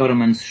agree that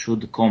governments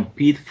should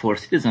compete for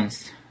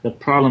citizens. The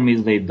problem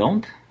is they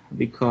don't,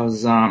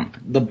 because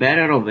the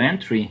barrier of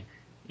entry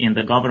in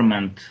the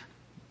government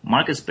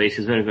market space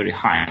is very, very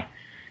high.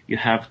 You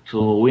have to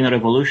win a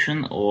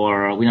revolution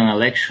or win an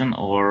election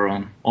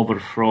or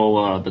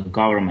overthrow the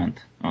government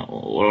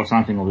or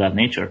something of that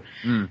nature.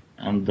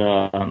 And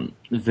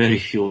very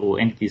few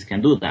entities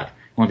can do that.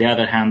 On the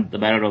other hand, the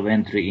barrier of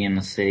entry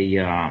in, say,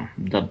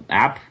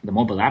 the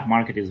mobile app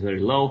market is very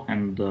low,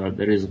 and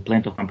there is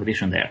plenty of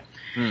competition there.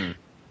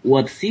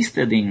 What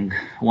Seasteading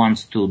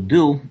wants to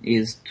do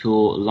is to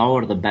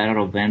lower the barrier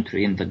of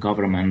entry in the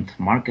government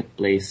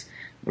marketplace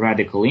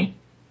radically,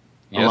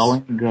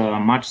 allowing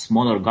much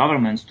smaller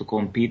governments to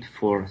compete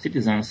for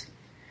citizens.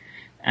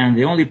 And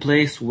the only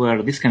place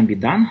where this can be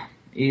done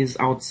is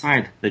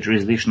outside the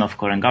jurisdiction of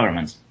current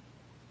governments,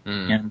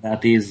 and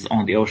that is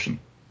on the ocean.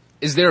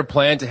 Is there a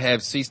plan to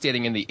have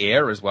seasteading in the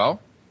air as well?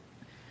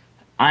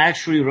 I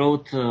actually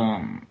wrote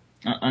an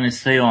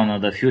essay on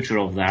the future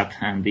of that,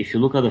 and if you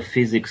look at the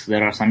physics,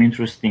 there are some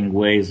interesting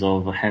ways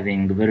of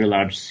having very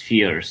large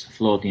spheres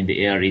float in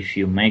the air if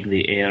you make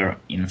the air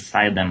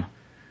inside them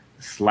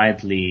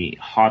slightly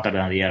hotter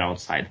than the air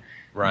outside.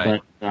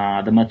 Right.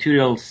 But the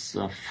materials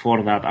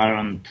for that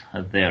aren't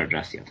there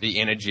just yet. The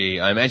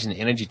energy, I imagine the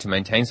energy to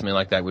maintain something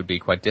like that would be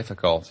quite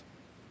difficult.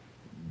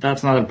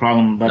 That's not a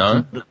problem, but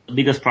No? the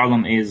biggest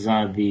problem is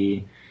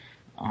the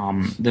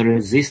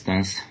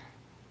resistance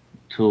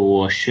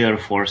to shear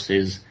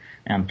forces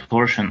and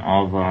torsion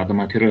of the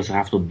materials you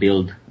have to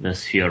build the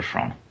sphere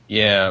from.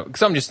 Yeah,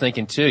 because I'm just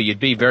thinking too, you'd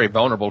be very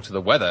vulnerable to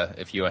the weather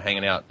if you were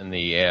hanging out in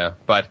the air.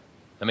 But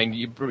I mean,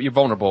 you're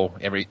vulnerable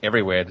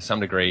everywhere to some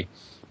degree.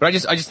 But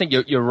I just think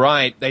you're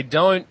right. They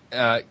don't,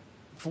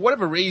 for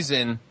whatever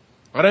reason,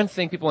 I don't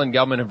think people in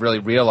government have really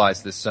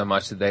realized this so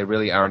much that they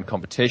really are in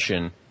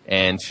competition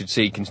and should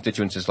see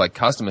constituents as like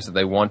customers that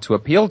they want to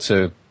appeal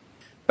to.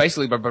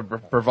 Basically, by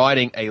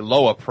providing a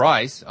lower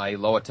price, a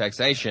lower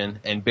taxation,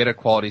 and better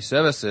quality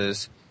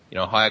services,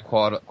 higher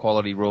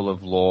quality rule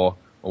of law,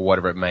 or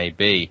whatever it may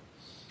be.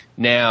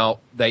 Now,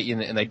 they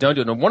don't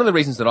do it. And one of the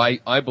reasons that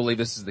I believe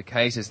this is the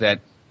case is that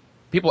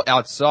people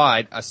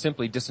outside are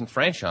simply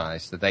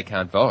disenfranchised, that they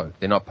can't vote.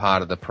 They're not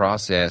part of the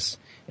process,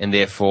 and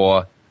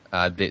therefore,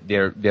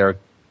 their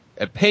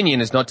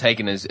opinion is not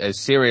taken as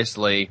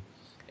seriously.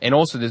 And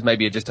also there's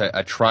maybe just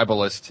a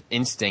tribalist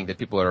instinct that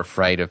people are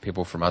afraid of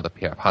people from other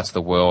parts of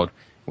the world,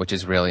 which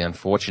is really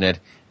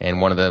unfortunate.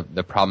 And one of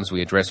the problems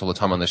we address all the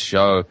time on the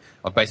show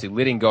of basically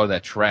letting go of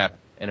that trap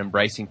and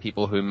embracing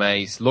people who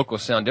may look or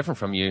sound different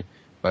from you,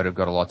 but have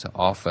got a lot to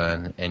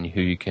offer and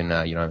who you can,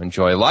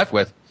 enjoy life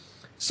with.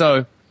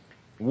 So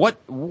with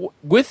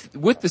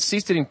the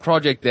seasteading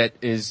project that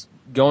is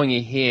going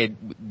ahead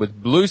with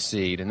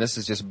Blueseed, and this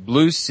is just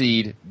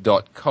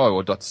blueseed.co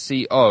or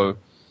 .co,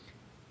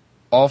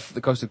 off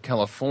the coast of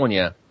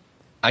California,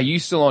 are you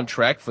still on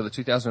track for the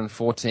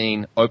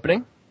 2014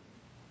 opening?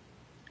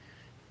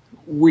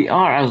 We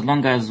are, as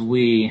long as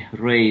we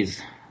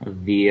raise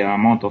the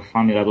amount of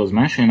funding that was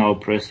mentioned in our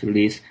press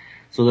release.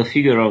 So the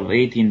figure of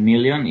 18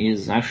 million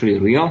is actually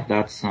real.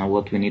 That's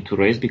what we need to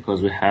raise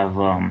because we have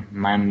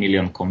 9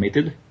 million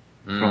committed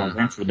from a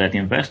venture debt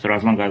investor.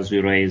 As long as we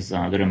raise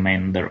the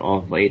remainder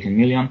of 18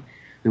 million,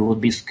 we would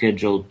be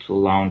scheduled to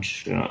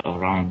launch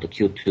around the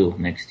Q2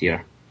 next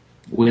year.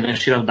 With a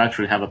ship that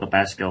actually have a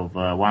capacity of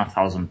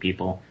 1,000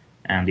 people,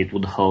 and it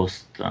would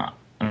host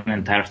an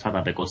entire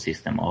startup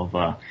ecosystem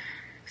of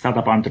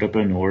startup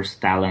entrepreneurs,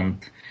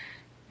 talent,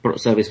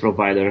 service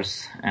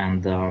providers,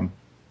 and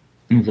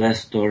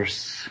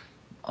investors,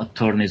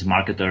 attorneys,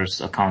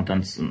 marketers,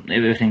 accountants,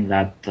 everything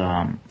that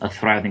a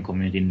thriving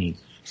community needs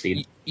to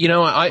succeed.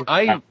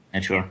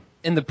 Sure.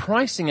 In the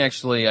pricing,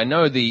 actually, I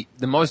know the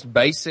most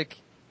basic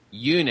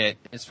unit,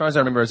 as far as I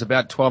remember, is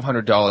about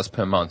 $1,200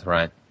 per month,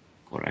 right?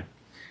 Correct.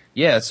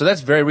 Yeah, so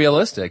that's very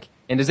realistic.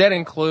 And does that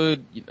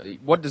include,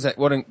 what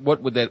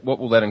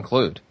will that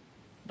include?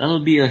 That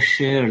will be a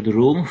shared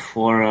room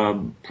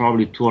for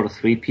probably 2 or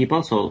 3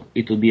 people, so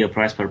it will be a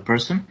price per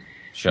person.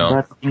 Sure.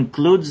 That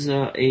includes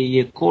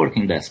a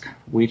co-working desk,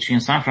 which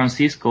in San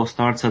Francisco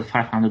starts at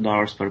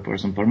 $500 per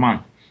person per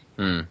month.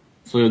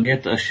 So you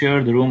get a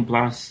shared room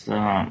plus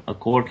a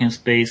co-working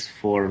space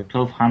for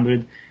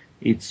 $1,200.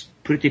 It's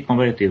pretty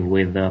competitive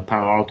with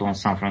Palo Alto and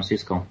San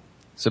Francisco.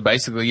 So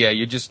basically, yeah,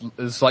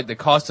 it's like the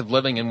cost of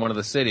living in one of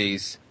the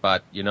cities,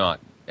 but you're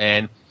not.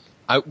 And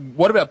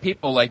what about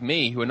people like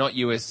me who are not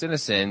U.S.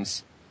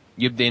 citizens?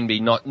 You'd then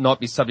not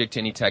be subject to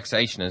any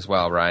taxation as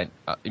well, right?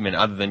 I mean,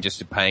 other than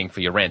just paying for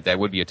your rent, there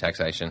would be a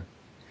taxation.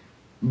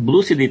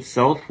 Blueseed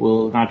itself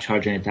will not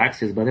charge any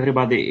taxes, but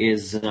everybody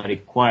is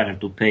required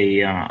to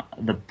pay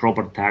the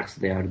proper tax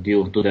they are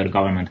due to their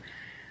government.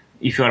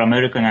 If you are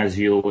American, as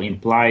you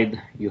implied,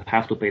 you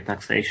have to pay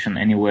taxation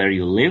anywhere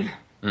you live.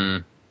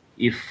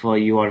 If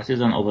you are a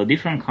citizen of a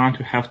different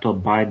country, you have to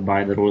abide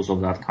by the rules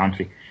of that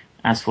country.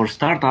 As for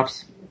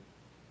startups,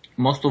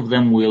 most of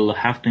them will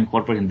have to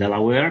incorporate in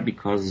Delaware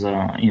because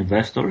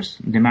investors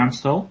demand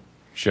so.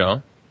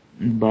 Sure.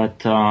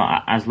 But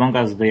as long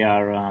as they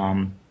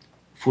are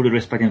fully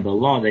respecting the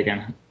law, they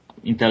can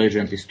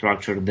intelligently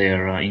structure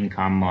their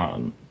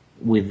income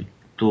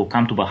to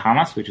come to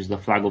Bahamas, which is the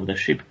flag of the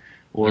ship,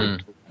 or to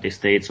the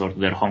States or to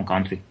their home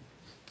country.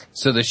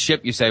 So the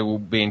ship, you say, will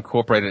be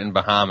incorporated in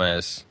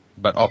Bahamas,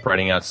 but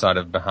operating outside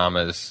of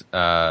Bahamas.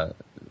 The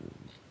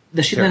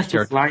ship has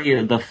to fly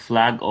the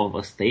flag of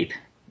a state,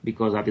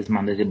 because that is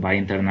mandated by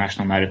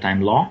international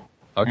maritime law.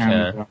 Okay.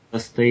 And the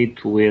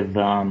state with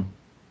the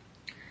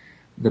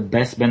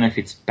best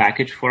benefits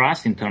package for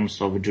us in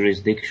terms of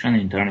jurisdiction,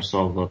 in terms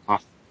of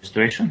cost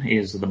registration,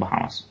 is the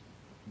Bahamas.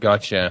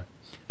 Gotcha.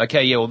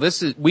 Okay, yeah, well,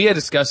 we are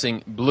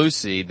discussing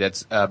Blueseed.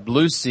 That's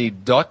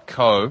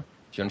blueseed.co.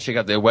 If you want to check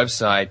out their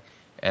website.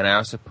 And I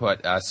also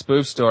put a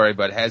spoof story,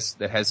 but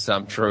that has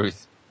some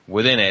truth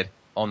within it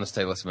on the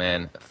Stateless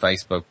Man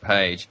Facebook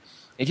page.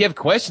 If you have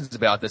questions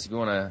about this,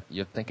 you're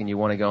thinking you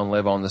want to go and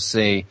live on the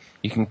sea,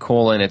 you can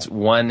call in. It's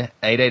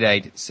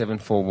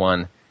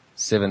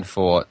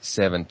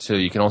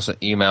 1-888-741-7472. You can also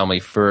email me,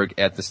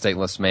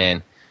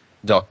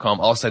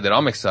 ferg@thestatelessman.com. I'll say that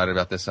I'm excited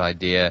about this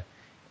idea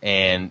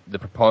and the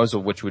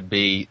proposal, which would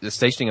be the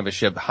stationing of a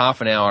ship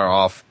half an hour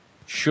off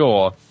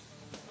shore.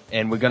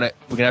 And we're gonna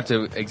have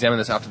to examine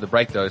this after the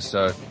break, though.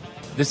 So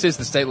this is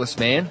the Stateless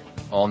Man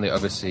on the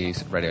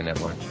Overseas Radio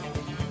Network.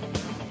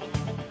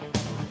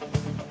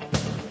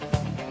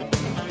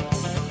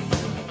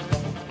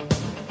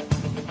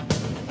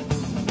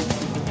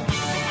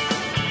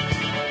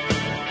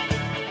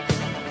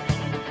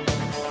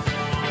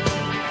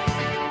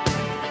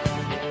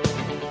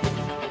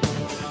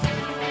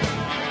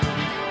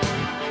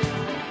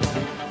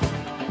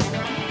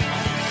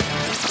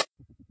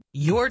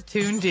 You're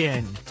tuned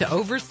in to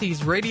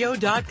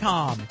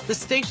OverseasRadio.com, the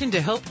station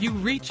to help you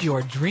reach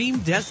your dream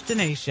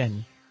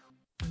destination.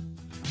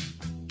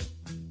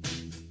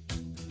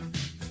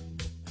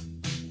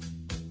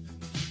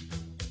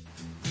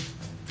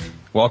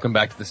 Welcome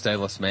back to the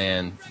Stateless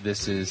Man.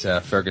 This is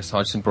Fergus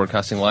Hodgson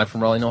broadcasting live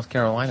from Raleigh, North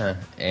Carolina,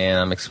 and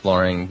I'm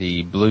exploring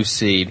the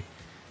Blueseed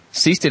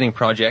Seasteading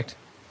project,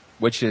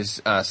 which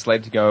is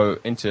slated to go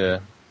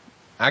into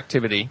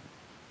activity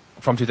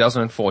from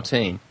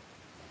 2014.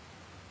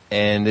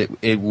 And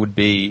it would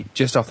be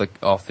just off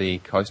the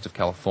coast of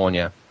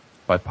California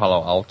by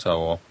Palo Alto,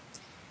 or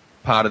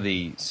part of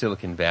the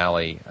Silicon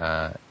Valley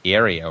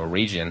area or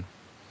region.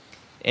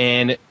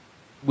 And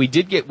we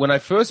did get, when I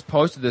first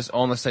posted this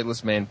on the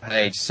Stateless Man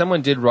page,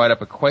 someone did write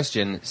up a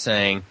question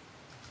saying,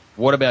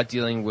 what about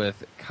dealing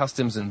with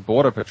Customs and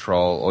Border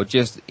Patrol or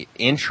just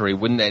entry?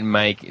 Wouldn't that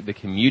make the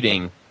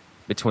commuting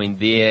between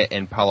there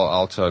and Palo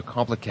Alto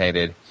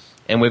complicated?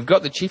 And we've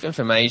got the Chief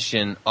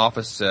Information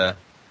Officer,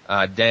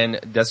 Dan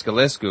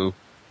Dascalescu,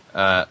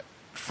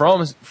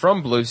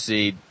 from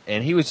Blueseed,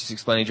 and he was just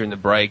explaining during the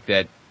break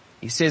that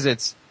he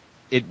says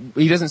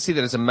he doesn't see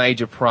that as a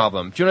major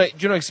problem. Do you want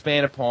to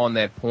expand upon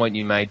that point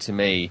you made to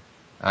me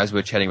as we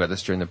were chatting about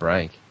this during the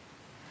break?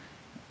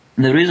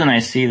 The reason I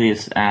see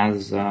this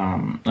as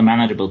a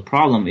manageable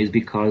problem is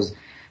because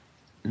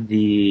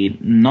the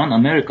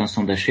non-Americans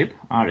on the ship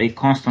are a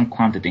constant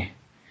quantity.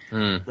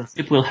 The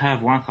ship will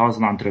have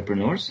 1,000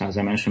 entrepreneurs, as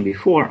I mentioned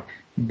before,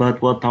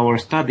 but what our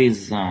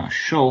studies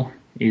show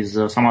is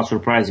somewhat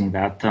surprising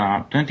that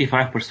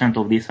 25%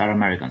 of these are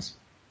Americans,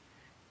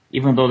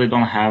 even though they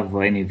don't have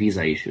any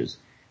visa issues.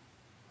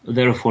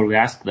 Therefore, we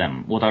ask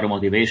them, what are the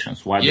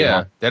motivations? Why?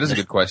 Yeah, that is a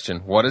good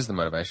question. What is the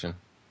motivation?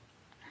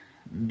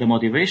 The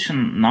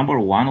motivation, number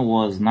one,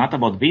 was not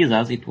about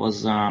visas. It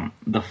was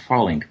the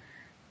following: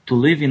 to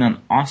live in an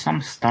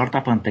awesome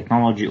startup and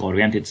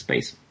technology-oriented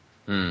space.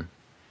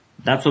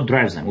 That's what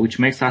drives them, which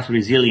makes us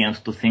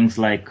resilient to things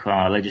like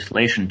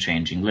legislation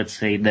changing. Let's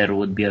say there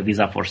would be a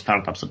visa for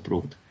startups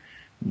approved.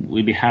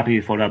 We'd be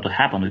happy for that to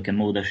happen. We can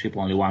move the ship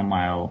only 1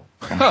 mile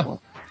from shore.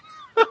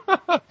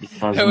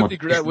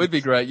 That would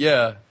be great.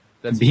 Yeah.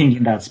 Being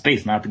in that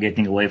space, not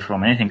getting away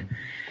from anything.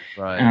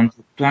 Right. And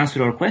to answer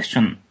your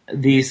question,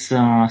 these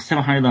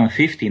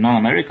 750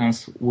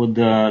 non-Americans would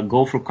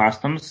go through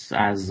customs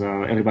as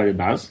everybody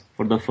does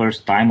for the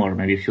first time or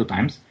maybe a few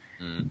times.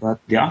 But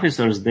the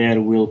officers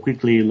there will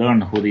quickly learn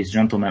who these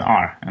gentlemen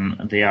are,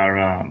 and they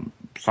are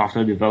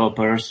software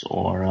developers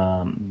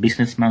or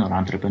businessmen or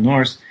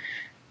entrepreneurs,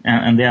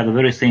 and they are the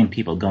very same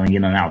people going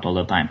in and out all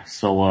the time.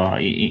 So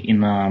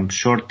in a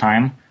short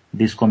time,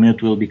 this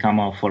commute will become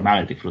a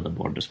formality through the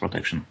Borders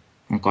Protection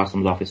and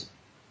Customs Office.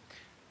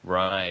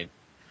 Right.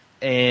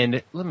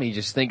 And let me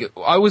just think.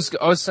 I was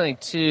saying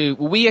too,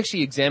 we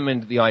actually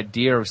examined the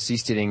idea of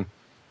seasteading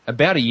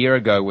about a year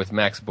ago with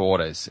Max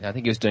Borders. I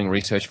think he was doing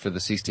research for the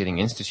Seasteading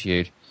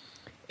Institute.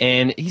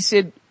 And he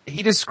said,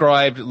 he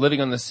described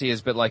living on the sea as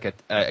a bit like a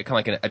kind of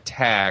like a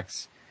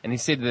tax. And he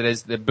said that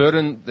as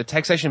the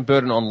taxation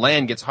burden on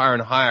land gets higher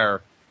and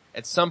higher,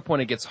 at some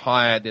point it gets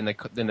higher than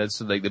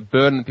the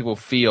burden that people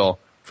feel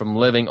from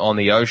living on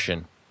the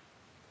ocean.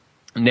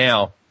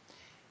 Now,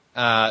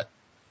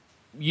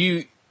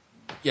 you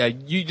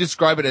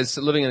describe it as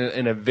living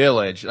in a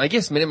village. I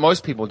guess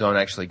most people don't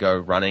actually go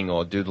running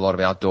or do a lot of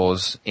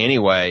outdoors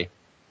anyway.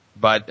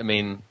 But I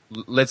mean,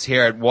 let's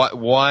hear it.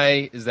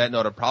 Why is that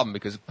not a problem?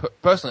 Because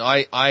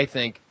personally, I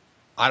think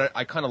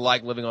I kind of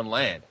like living on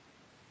land.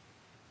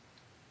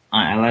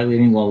 I like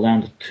living on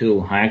land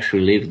too. I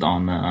actually lived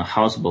on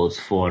houseboats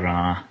for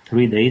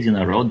 3 days in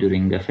a row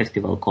during a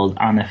festival called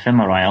An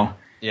Ephemeral.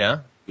 Yeah.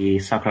 The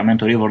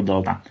Sacramento River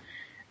Delta.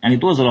 And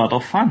it was a lot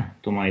of fun,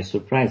 to my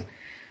surprise.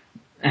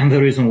 And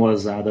the reason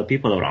was the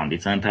people around,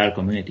 its entire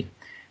community.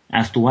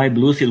 As to why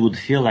Blueseed would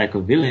feel like a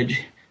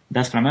village,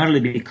 that's primarily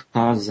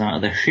because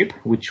the ship,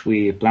 which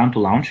we plan to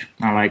launch,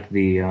 unlike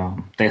the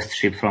test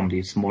ship from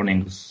this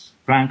morning's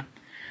prank,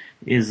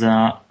 is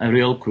a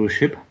real cruise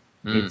ship.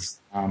 It's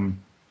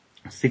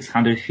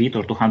 600 feet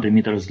or 200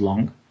 meters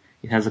long.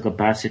 It has a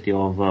capacity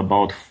of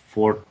about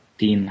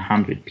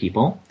 1,400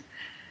 people,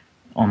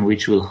 on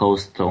which we'll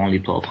host only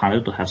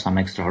 1,200 to have some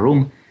extra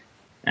room.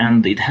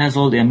 And it has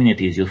all the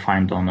amenities you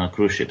find on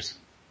cruise ships.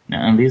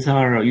 And these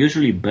are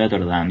usually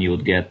better than you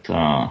would get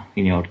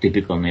in your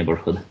typical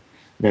neighborhood.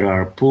 There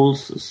are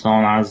pools,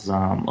 saunas,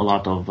 a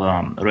lot of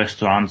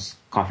restaurants,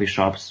 coffee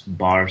shops,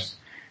 bars,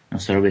 and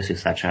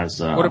services such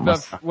as...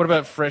 What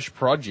about fresh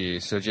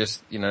produce? So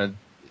just,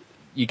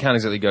 you can't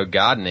exactly go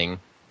gardening.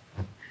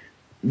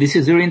 This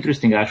is very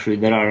interesting, actually.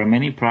 There are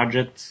many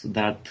projects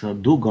that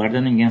do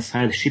gardening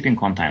inside shipping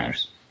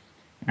containers.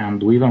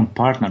 And we even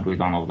partnered with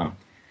one of them.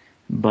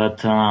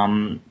 But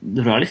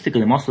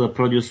realistically, most of the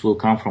produce will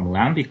come from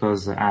land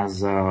because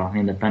as an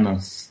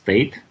independent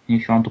state,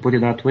 if you want to put it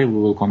that way, we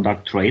will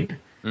conduct trade.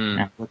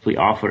 And what we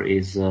offer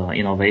is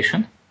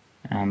innovation.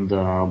 And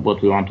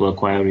what we want to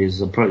acquire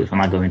is produce. We're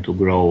not going to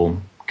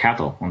grow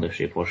cattle on the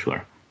ship for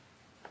sure.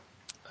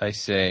 I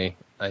see.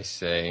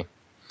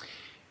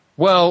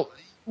 Well,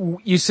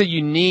 you said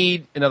you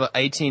need another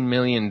 $18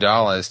 million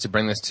to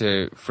bring this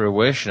to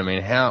fruition. I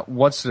mean,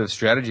 what sort of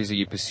strategies are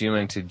you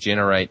pursuing to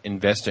generate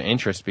investor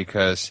interest?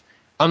 Because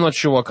I'm not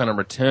sure what kind of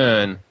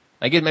return.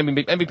 I guess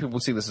maybe people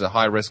see this as a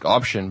high risk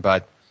option,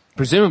 but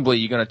presumably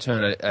you're going to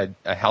turn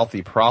a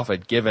healthy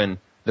profit given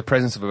the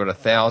presence of about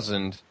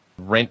 1,000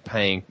 rent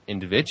paying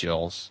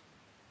individuals.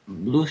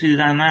 Blueseed is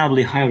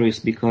undeniably high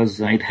risk because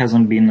it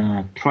hasn't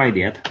been tried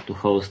yet to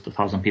host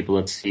 1,000 people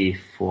at sea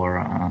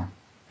for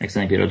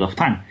extended period of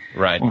time.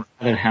 Right. On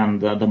the other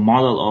hand, the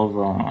model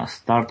of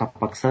startup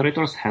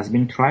accelerators has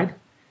been tried,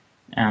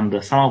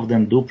 and some of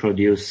them do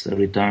produce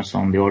returns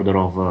on the order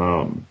of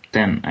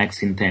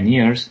 10x in 10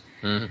 years.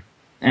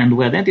 And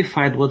we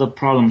identified what the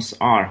problems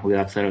are with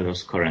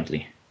accelerators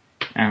currently.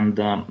 And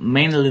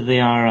mainly they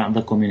are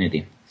the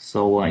community.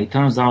 So it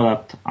turns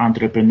out that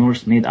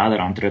entrepreneurs need other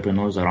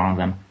entrepreneurs around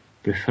them,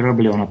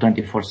 preferably on a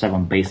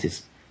 24/7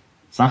 basis,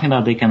 something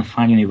that they can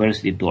find in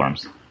university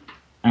dorms.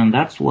 And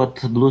that's what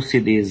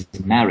Blueseed is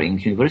marrying,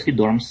 university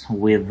dorms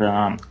with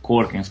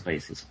co-working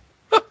spaces.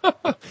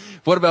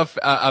 What about,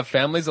 are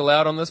families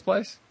allowed on this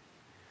place?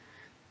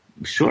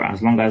 Sure,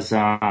 as long as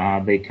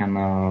they can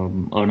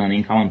earn an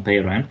income and pay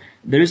rent.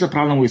 There is a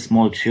problem with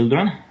small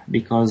children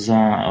because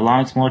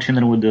allowing small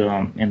children would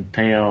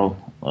entail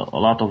a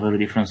lot of very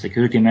different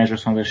security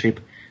measures on the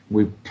ship.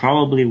 We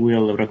probably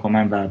will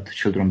recommend that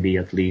children be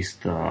at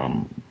least,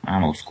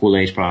 school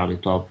age, probably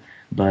 12.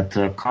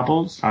 But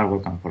couples are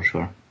welcome for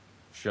sure.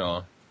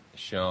 Sure.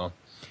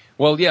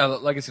 Well, yeah,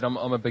 like I said, I'm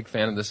a big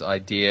fan of this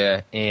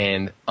idea,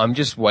 and I'm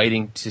just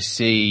waiting to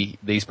see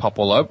these pop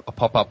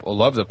up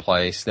all over the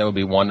place. That would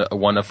be a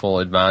wonderful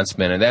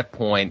advancement. At that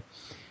point,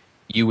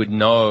 you would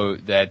know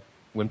that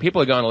when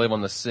people are going to live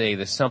on the sea,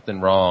 there's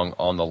something wrong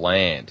on the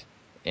land.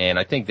 And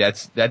I think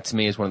that to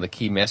me is one of the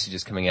key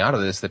messages coming out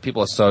of this, that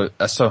people are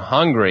so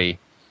hungry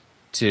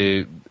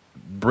to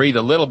breathe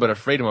a little bit of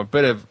freedom, a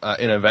bit of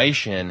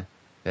innovation,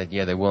 that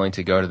they're willing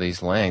to go to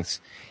these lengths.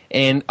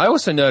 And I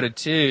also noted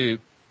too,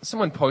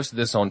 someone posted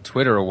this on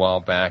Twitter a while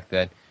back,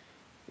 that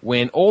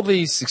when all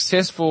these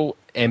successful,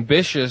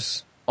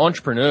 ambitious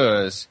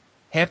entrepreneurs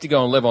have to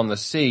go and live on the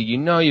sea,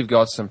 you've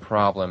got some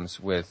problems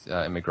with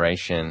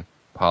immigration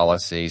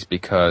policies,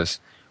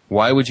 because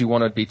Why would you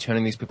want to be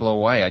turning these people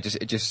away? It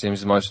just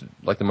seems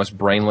the most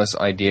brainless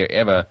idea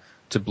ever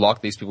to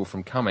block these people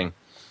from coming.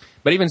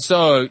 But even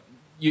so,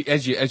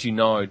 as you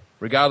know,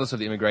 regardless of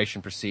the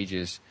immigration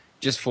procedures,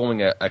 just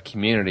forming a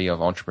community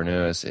of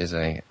entrepreneurs is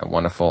a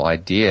wonderful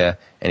idea.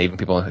 And even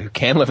people who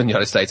can live in the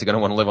United States are going to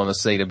want to live on the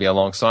sea to be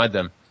alongside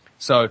them.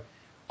 So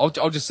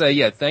I'll just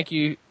say, thank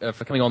you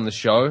for coming on the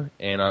show,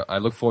 and I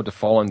look forward to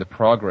following the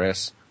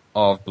progress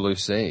of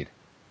Blueseed.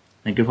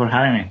 Thank you for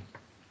having me.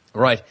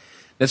 Right.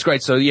 That's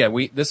great. So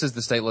this is the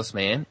Stateless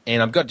Man,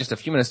 and I've got just a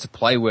few minutes to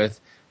play with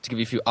to give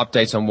you a few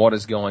updates on what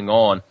is going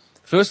on.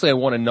 Firstly, I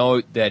want to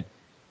note that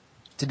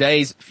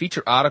today's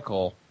feature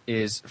article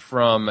is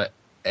from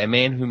a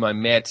man whom I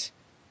met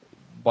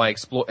by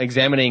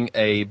examining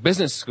a new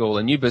business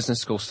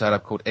school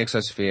startup called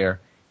Exosphere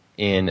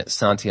in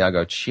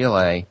Santiago,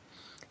 Chile.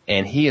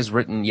 And he has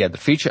written, the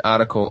feature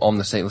article on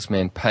the Stateless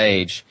Man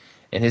page,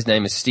 and his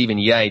name is Stephen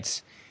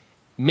Yates.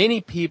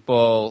 Many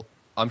people,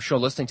 I'm sure,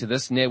 listening to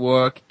this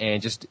network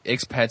and just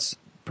expats,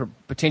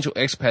 potential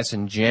expats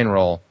in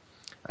general,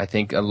 I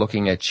think are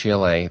looking at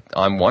Chile.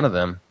 I'm one of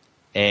them.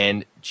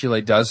 And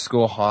Chile does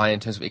score high in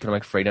terms of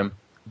economic freedom.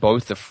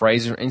 Both the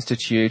Fraser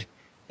Institute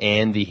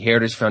and the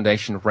Heritage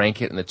Foundation rank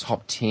it in the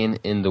top 10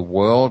 in the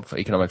world for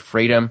economic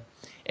freedom.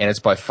 And it's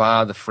by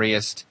far the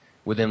freest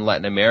within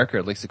Latin America,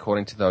 at least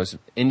according to those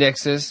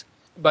indexes.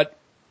 But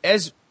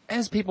as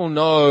people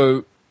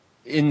know,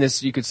 in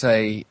this, you could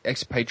say,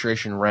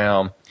 expatriation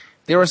realm,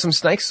 there are some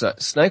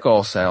snake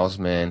oil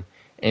salesmen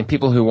and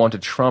people who want to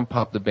trump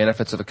up the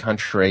benefits of a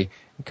country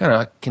and kind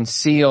of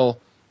conceal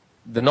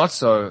the not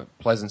so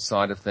pleasant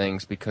side of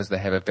things because they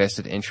have a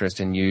vested interest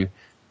in you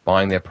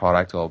buying their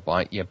product or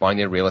buying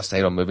their real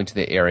estate or moving to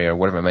their area or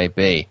whatever it may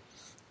be.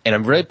 And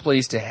I'm very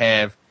pleased to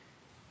have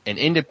an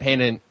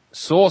independent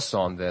source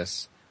on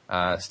this,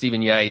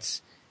 Stephen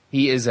Yates.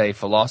 He is a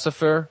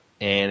philosopher,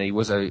 and he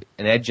was an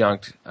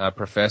adjunct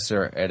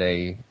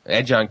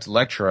adjunct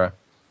lecturer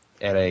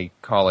at a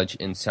college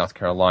in South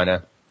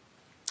Carolina.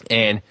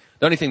 And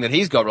the only thing that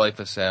he's got really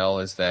for sale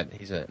is that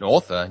he's an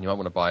author, and you might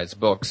want to buy his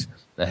books.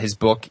 Now, his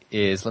book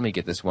is, let me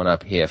get this one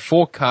up here,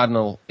 4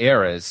 Cardinal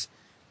Errors,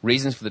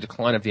 Reasons for the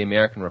Decline of the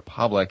American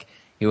Republic.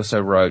 He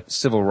also wrote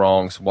Civil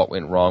Wrongs, What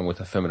Went Wrong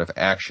with Affirmative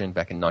Action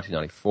back in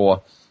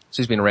 1994.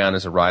 So he's been around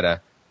as a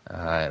writer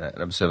and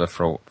an observer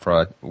for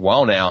a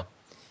while now.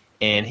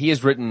 And he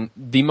has written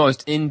the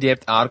most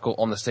in-depth article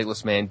on the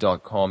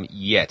statelessman.com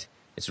yet.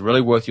 It's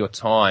really worth your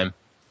time.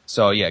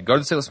 So go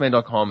to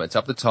statelessman.com. It's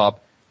up the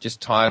top,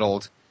 just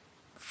titled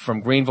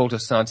From Greenville to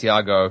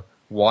Santiago,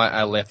 Why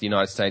I Left the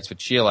United States for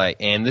Chile.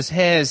 And this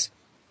has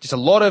just a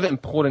lot of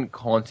important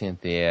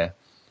content there.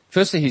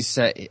 Firstly, he's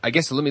saying, I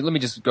guess let me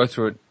just go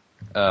through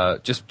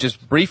it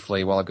just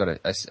briefly while I've got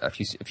a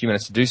few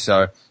minutes to do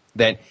so.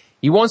 That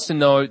he wants to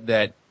know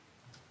that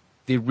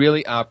there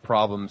really are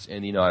problems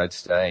in the United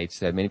States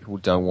that many people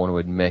don't want to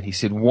admit. He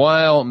said,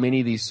 while many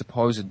of these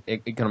supposed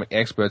economic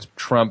experts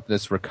trump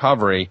this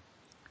recovery,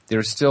 there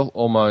are still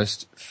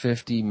almost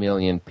 50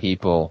 million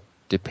people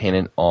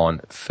dependent on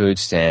food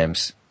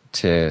stamps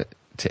to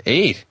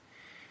eat.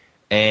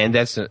 And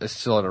that's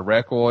still at a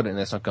record, and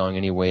that's not going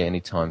anywhere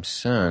anytime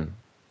soon.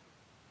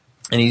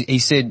 And he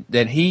said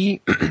that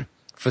he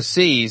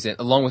foresees that,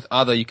 along with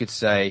other, you could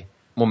say,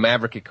 more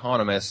maverick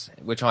economists,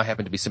 which I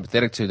happen to be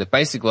sympathetic to, that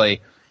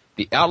basically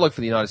the outlook for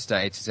the United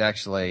States is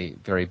actually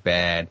very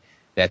bad,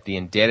 that the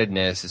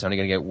indebtedness is only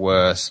going to get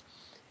worse,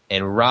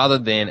 and rather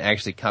than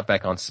actually cut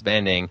back on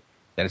spending,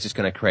 that it's just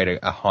going to create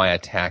a higher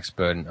tax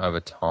burden over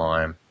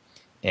time.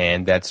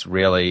 And that's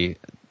really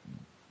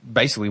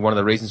basically one of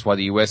the reasons why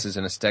the U.S. is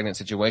in a stagnant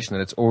situation,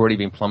 that it's already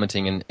been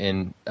plummeting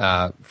in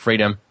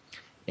freedom,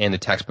 and the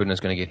tax burden is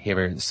going to get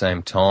heavier at the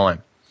same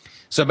time.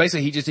 So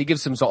basically, he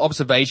gives some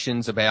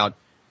observations about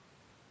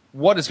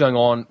what is going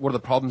on, what are the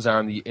problems are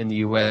in the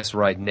U.S.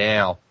 right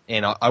now.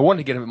 And I wanted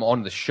to get him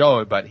on the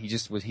show, but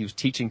he was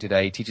teaching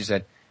today. He teaches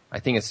at, I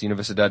think it's the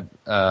Universidad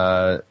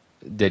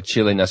de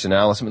Chile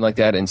Nacional or something like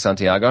that in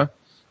Santiago.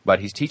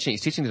 But he's teaching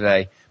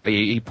today. But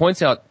he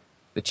points out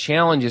the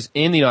challenges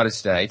in the United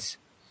States,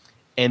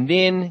 and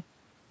then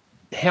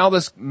how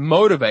this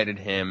motivated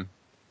him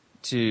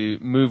to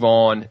move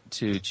on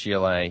to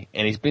Chile.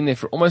 And he's been there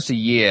for almost a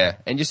year,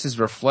 and just his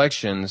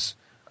reflections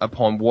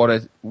upon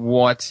what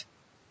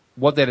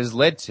that has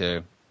led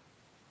to.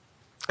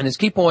 And his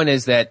key point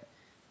is that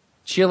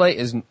Chile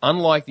is,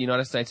 unlike the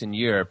United States and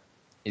Europe,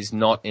 is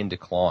not in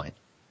decline.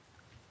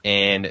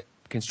 And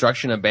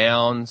construction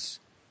abounds,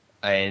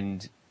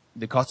 and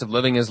the cost of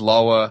living is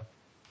lower.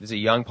 There's a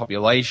young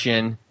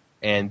population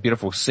and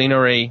beautiful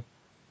scenery.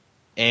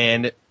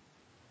 And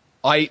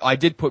I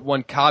did put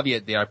one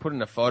caveat there. I put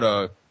in a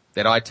photo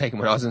that I'd taken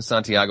when I was in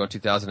Santiago in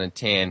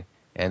 2010,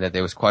 and that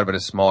there was quite a bit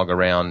of smog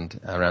around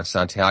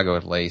Santiago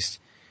at least.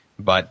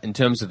 But in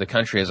terms of the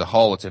country as a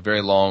whole, it's a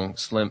very long,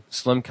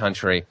 slim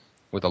country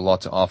with a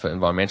lot to offer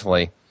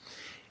environmentally.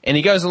 And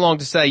he goes along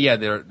to say,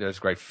 there's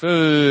great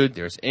food,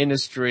 there's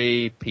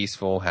industry,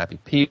 peaceful, happy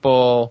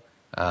people,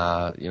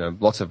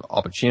 lots of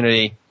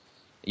opportunity.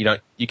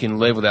 You can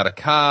live without a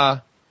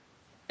car.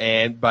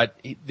 But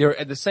there,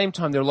 at the same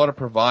time, there are a lot of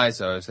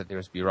provisos that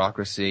there's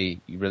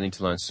bureaucracy. You really need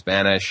to learn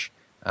Spanish.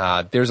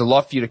 There's a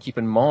lot for you to keep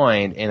in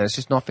mind, and it's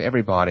just not for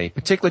everybody.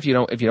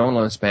 Particularly if you don't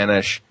learn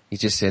Spanish, he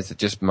just says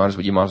that you might as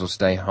well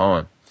stay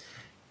home.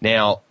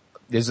 Now,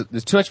 there's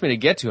too much for me to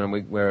get to, and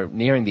we're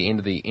nearing the end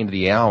of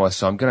the hour,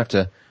 so I'm going to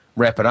have to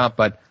wrap it up.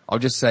 But I'll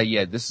just say,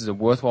 yeah, this is a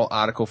worthwhile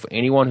article for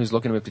anyone who's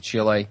looking to move to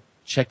Chile.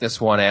 Check this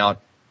one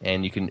out,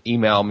 and you can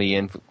email me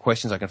in for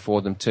questions. I can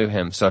forward them to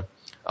him. So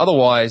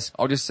otherwise,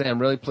 I'll just say I'm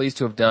really pleased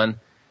to have done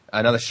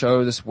another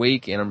show this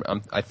week, and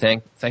I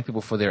thank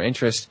people for their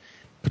interest,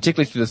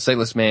 particularly through the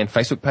Stateless Man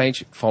Facebook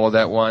page. Follow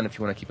that one if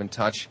you want to keep in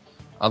touch.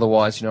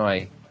 Otherwise,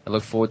 I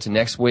look forward to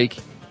next week.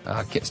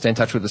 Stay in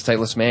touch with the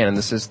Stateless Man, and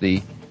this is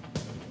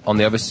on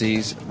the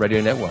Overseas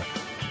Radio Network.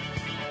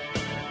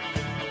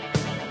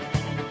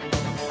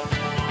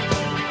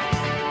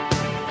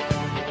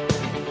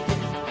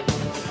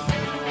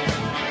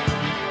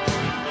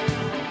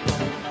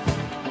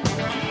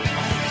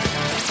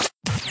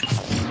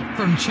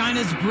 From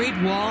China's Great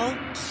Wall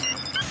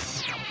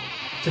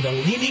to the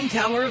Leaning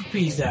Tower of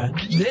Pisa,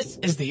 this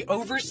is the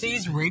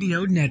Overseas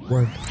Radio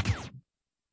Network.